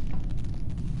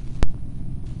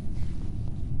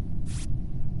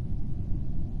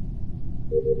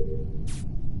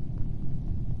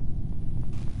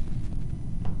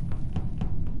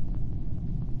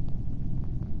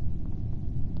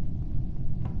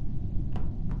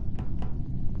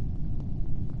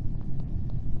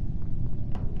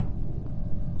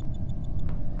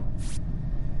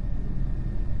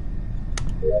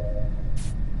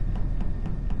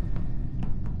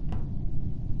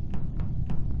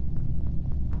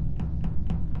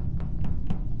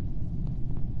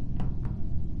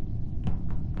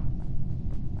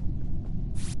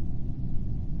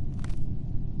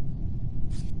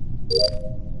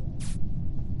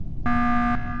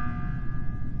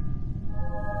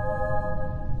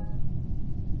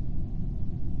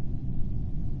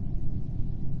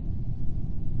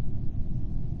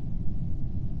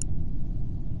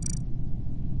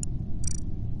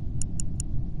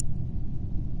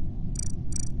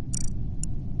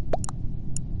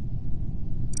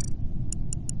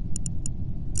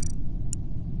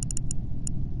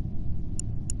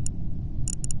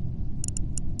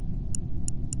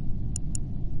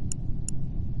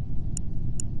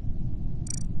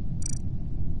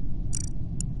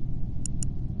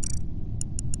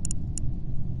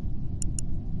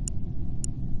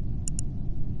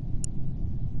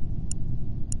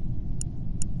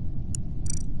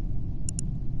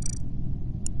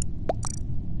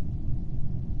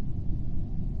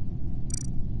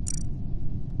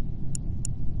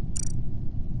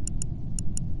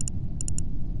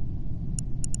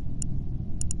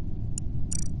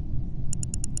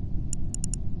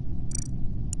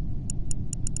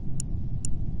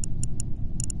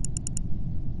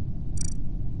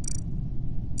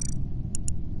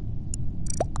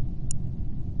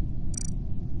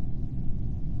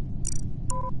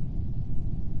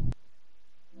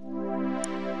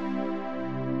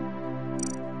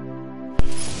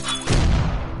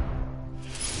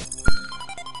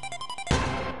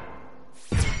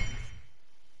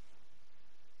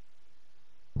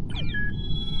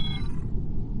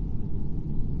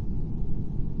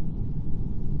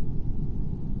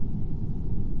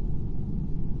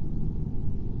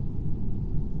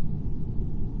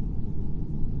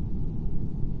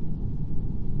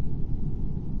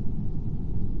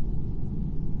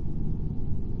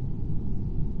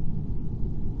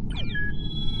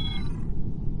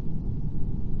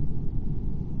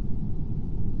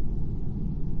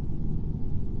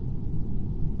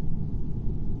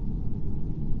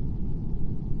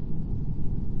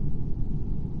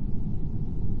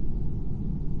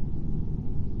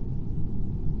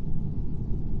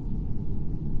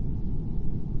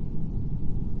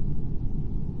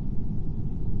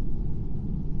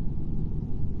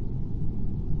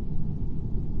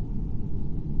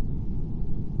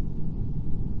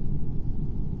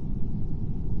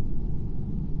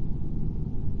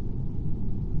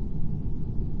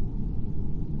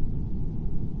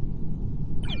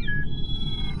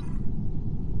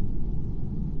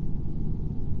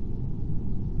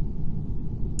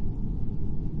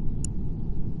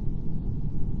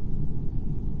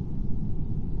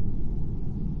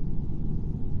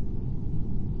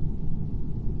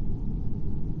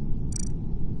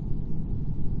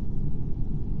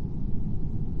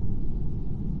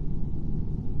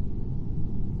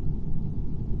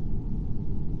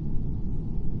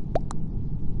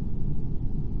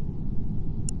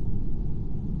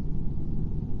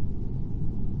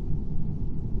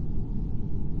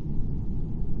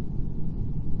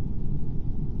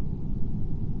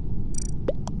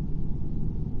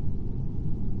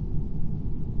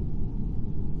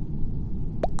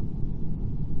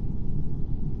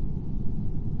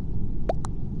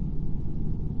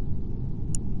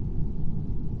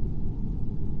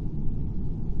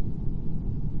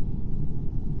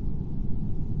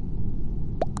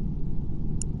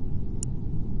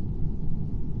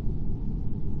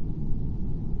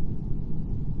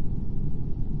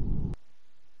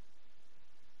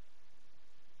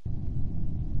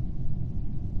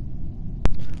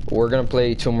 We're gonna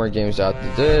play 2 more games after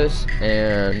this,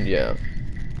 and yeah.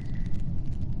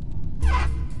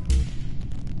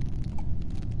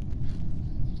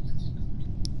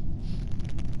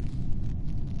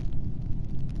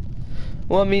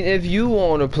 Well, I mean, if you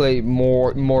want to play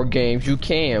more games, you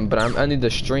can, but I need to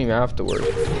stream afterwards.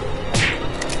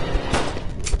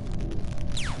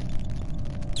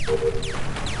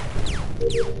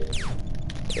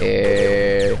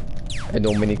 Es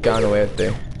dominicano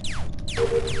este.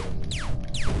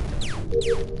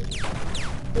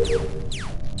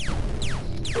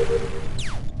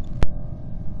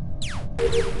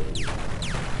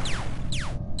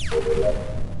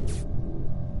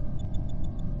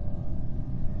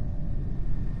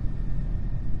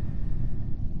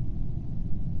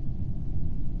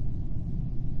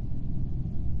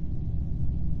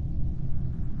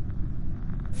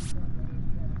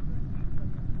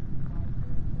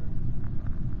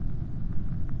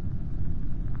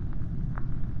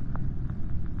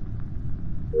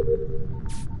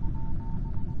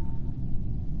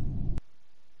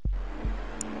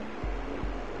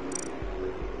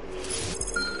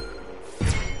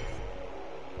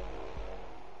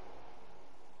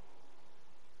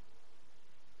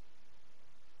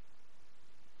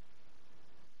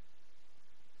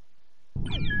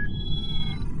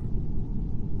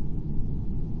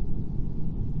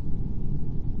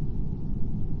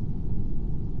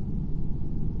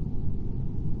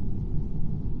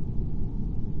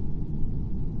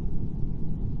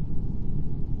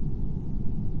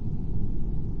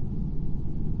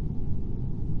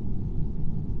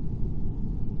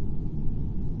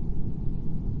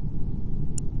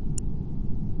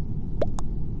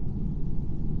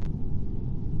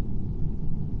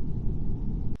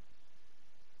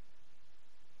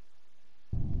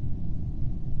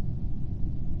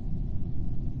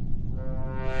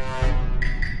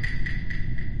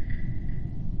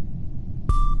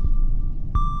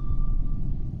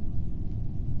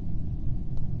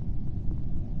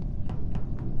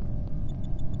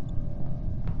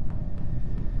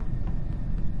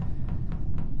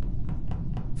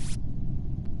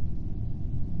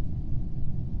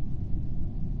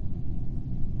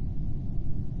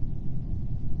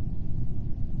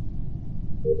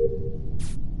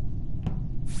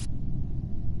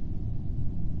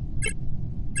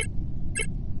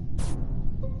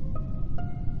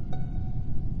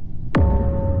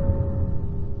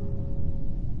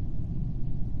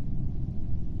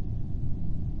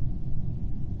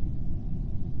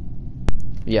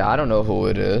 Yeah, I don't know who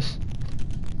it is.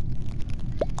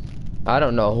 I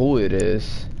don't know who it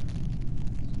is.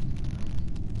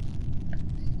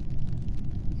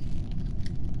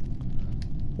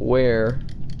 Where?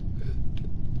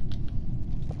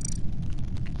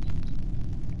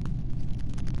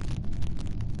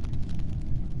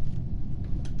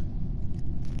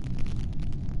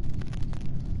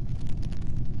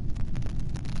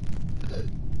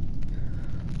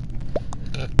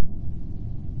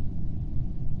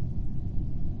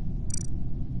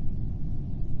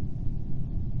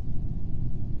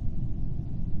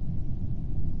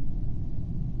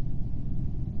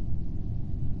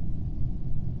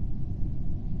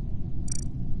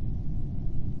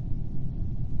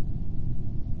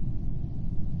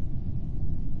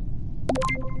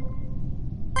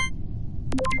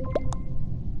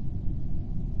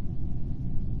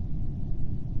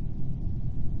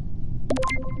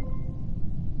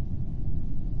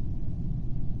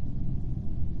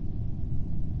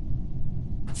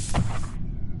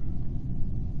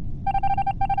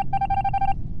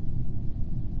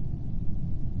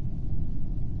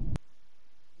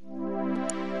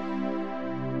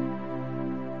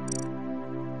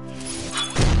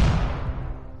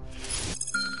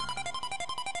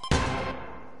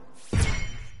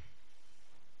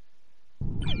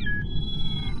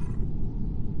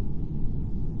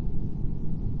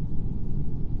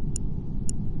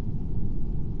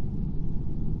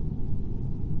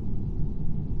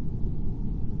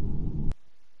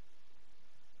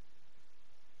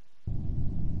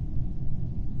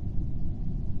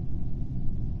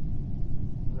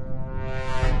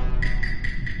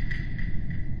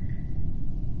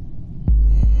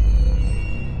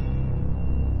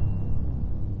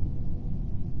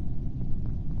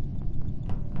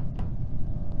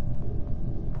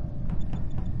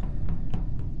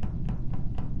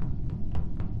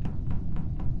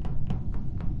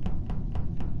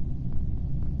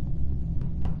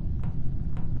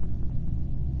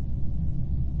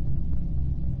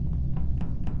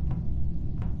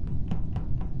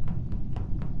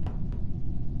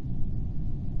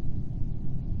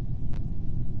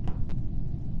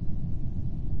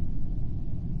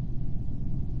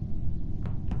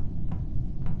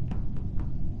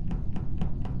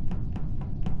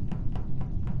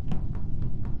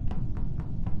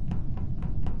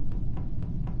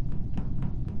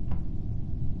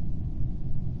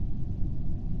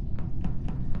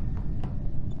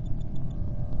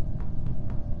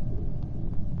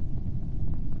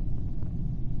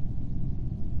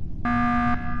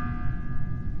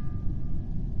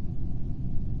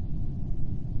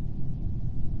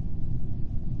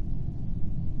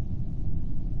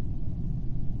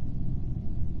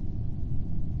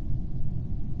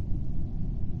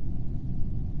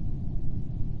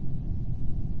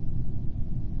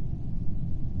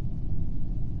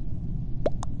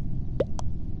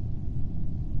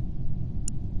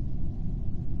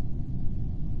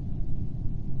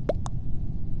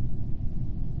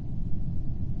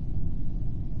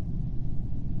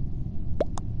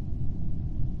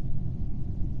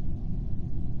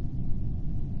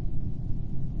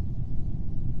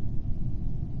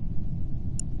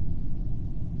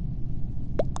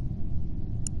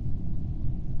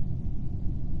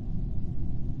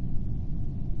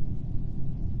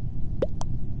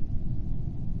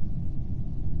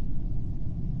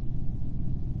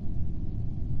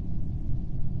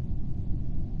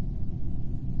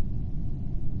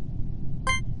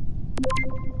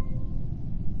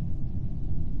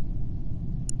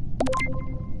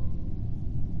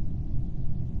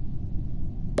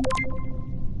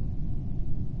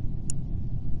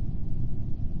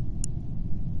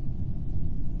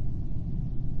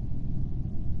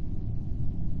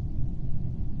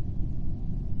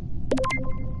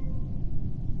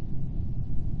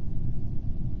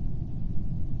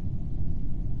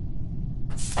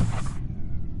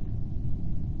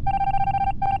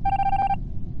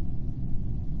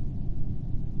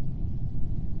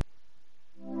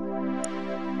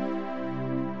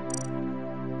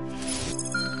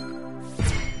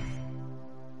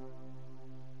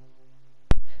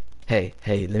 Hey,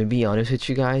 let me be honest with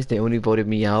you guys. They only voted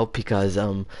me out because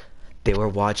they were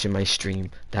watching my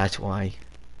stream. That's why.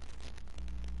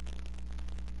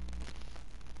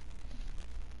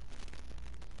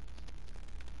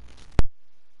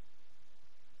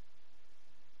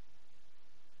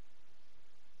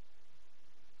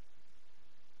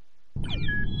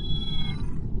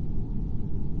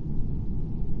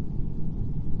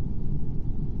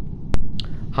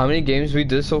 How many games we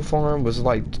did so far? Was it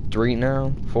like 3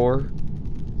 now? 4?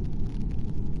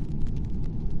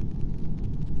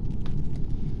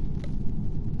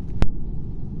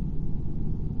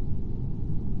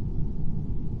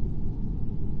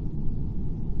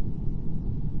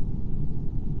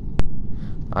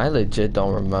 I legit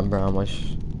don't remember how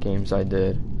much games I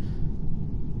did.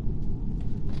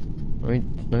 Let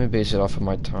me base it off of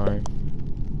my time.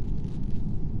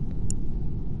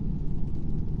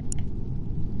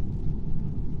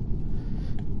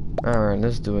 Alright,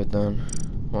 let's do it then.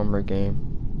 One more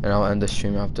game. And I'll end the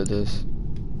stream after this.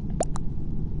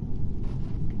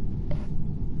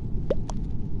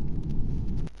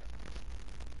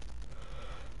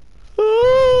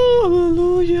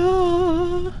 Hallelujah.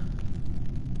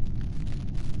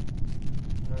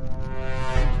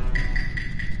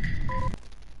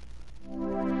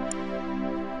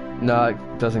 No,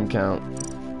 it doesn't count.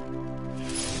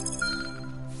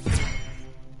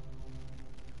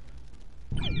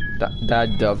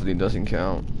 That definitely doesn't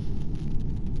count.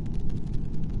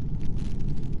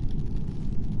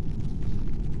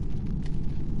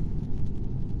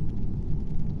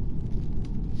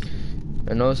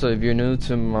 And also, if you're new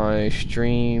to my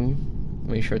stream,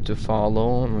 make sure to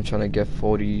follow. I'm trying to get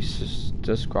 40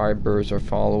 subscribers or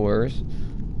followers.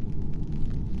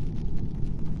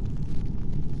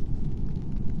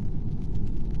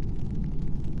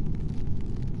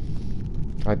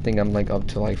 I think I'm like up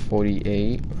to like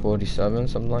 48, 47,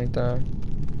 something like that.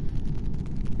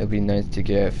 It'd be nice to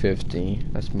get 50.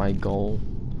 That's my goal.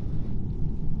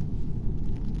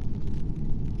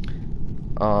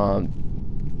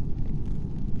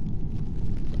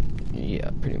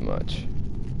 Yeah, pretty much.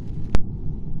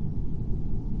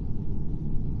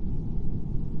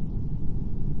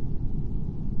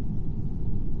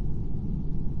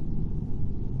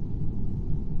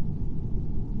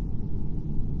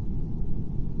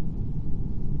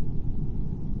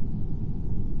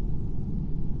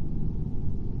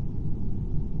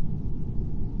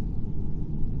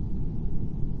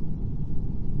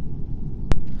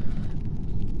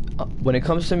 When it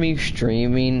comes to me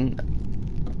streaming,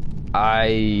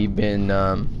 I've been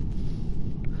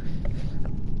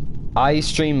I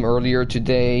streamed earlier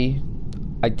today.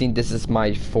 I think this is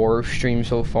my 4th stream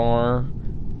so far,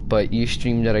 but each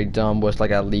stream that I done was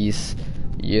like at least,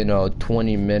 you know,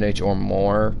 20 minutes or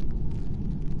more.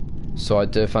 So I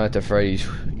did Find the Freddy's,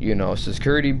 you know,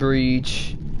 Security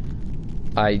Breach.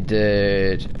 I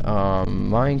did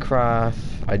Minecraft.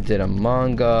 I did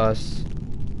Among Us.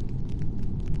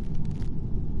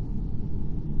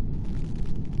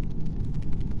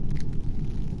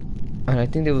 And I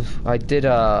think I did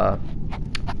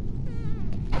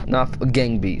not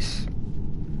Gang Beast.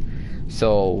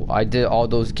 So I did all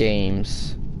those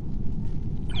games,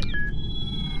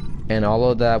 and all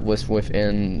of that was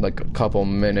within like a couple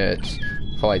minutes,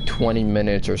 for like 20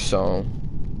 minutes or so.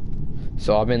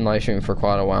 So I've been live streaming for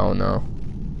quite a while now.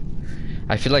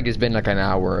 I feel like it's been like an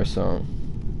hour or so.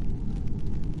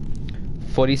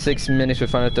 46 minutes with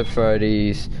Final Fantasy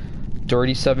 30s.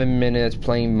 37 minutes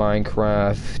playing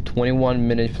Minecraft, 21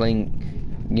 minutes playing,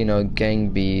 you know, Gang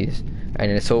Beast, and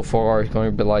then so far it's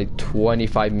going to be like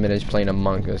 25 minutes playing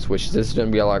Among Us, which this is going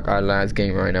to be like our last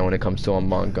game right now when it comes to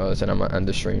Among Us, and I'm going to end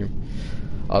the stream,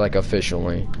 like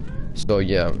officially. So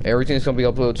yeah, everything's going to be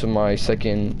uploaded to my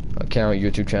second account,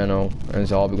 YouTube channel, and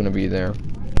it's all going to be there.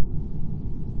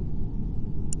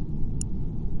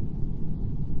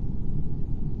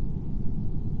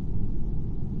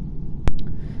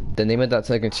 The name of that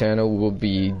second channel will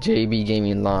be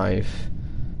Jaybeegaming Live,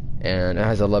 and it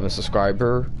has 11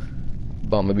 subscribers.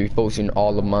 But I'm gonna be posting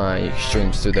all of my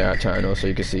streams to that channel so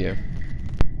you can see it.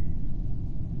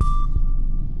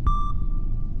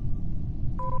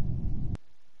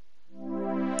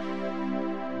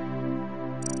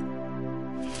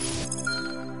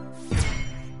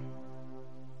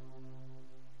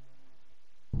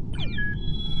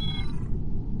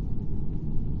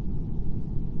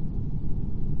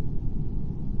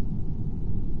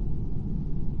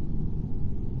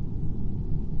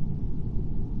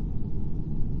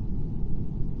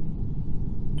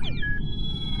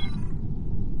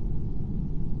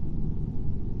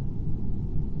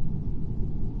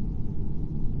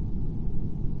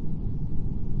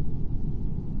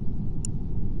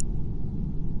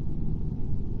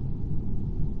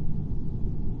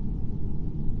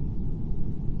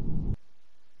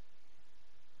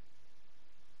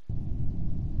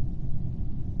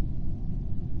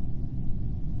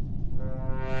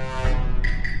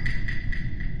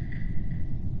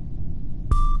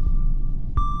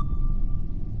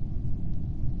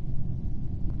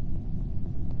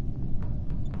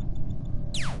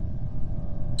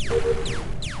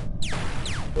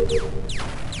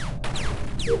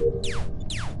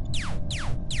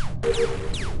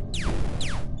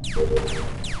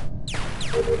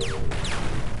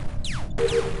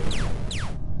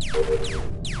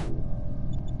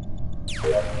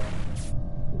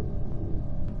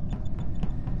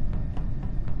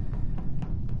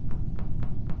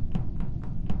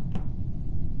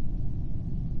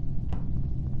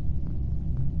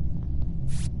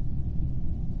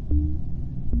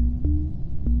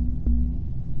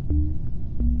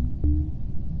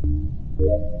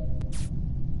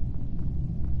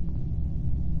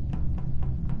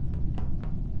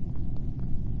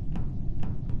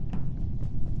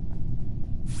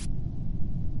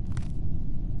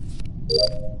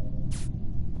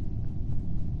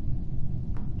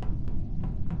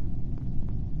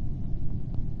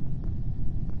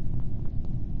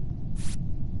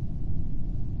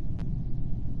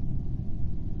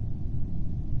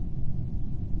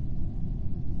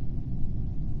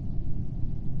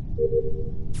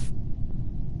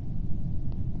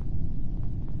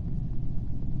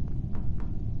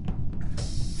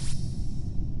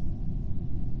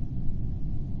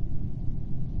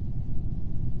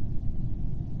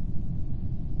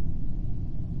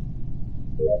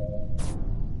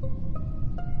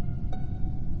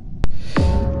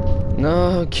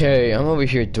 Okay, I'm over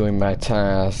here doing my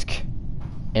task,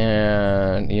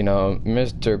 and you know,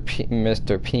 Mr.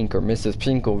 Pink or Mrs.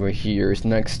 Pink over here is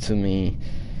next to me.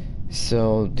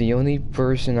 So the only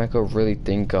person I could really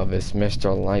think of is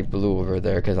Mr. Light Blue over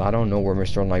there, because I don't know where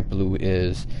Mr. Light Blue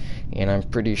is, and I'm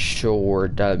pretty sure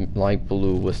that Light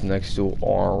Blue was next to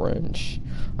Orange.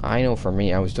 I know for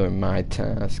me, I was doing my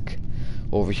task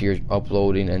over here,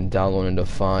 uploading and downloading the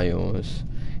files.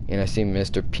 And I see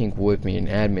Mr. Pink with me in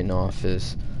admin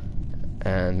office,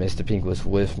 and Mr. Pink was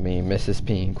with me. Mrs.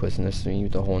 Pink was next to me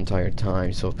the whole entire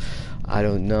time. So I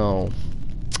don't know.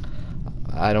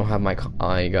 I don't have my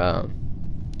I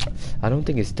don't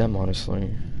think it's them,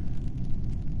 honestly.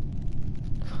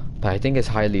 But I think it's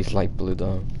highly light blue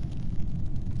though.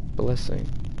 But let's see.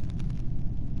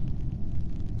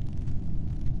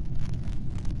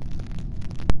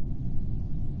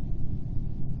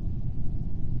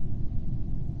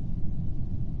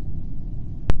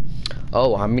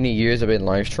 Oh, how many years I've been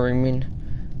live streaming?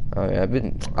 I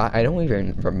don't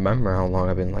even remember how long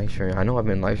I've been live streaming. I know I've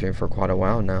been live streaming for quite a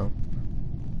while now.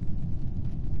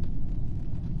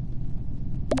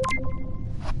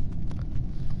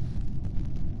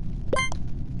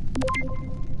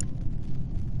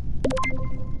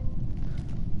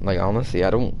 Like, honestly, I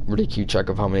don't really keep track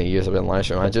of how many years I've been live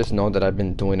streaming. I just know that I've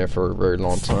been doing it for a very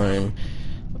long time,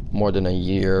 more than a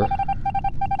year.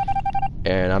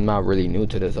 And I'm not really new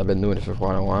to this. I've been doing it for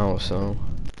quite a while, so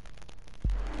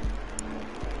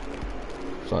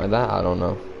like that, I don't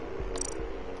know.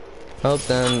 Well,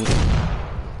 then,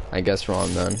 I guess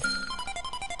wrong then.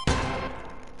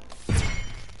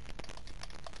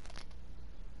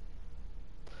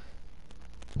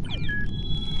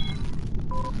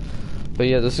 But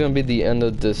yeah, this is gonna be the end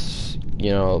of this,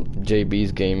 you know,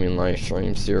 JB's gaming live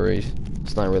stream series.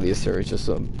 It's not really a series, just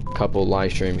a couple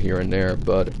live stream here and there,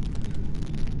 but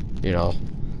you know,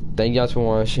 thank you guys for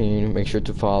watching. Make sure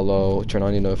to follow, turn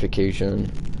on your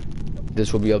notification.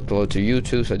 This will be uploaded to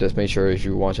YouTube, so just make sure if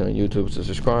you're watching on YouTube to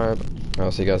subscribe.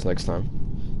 I'll see you guys next time.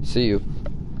 See you.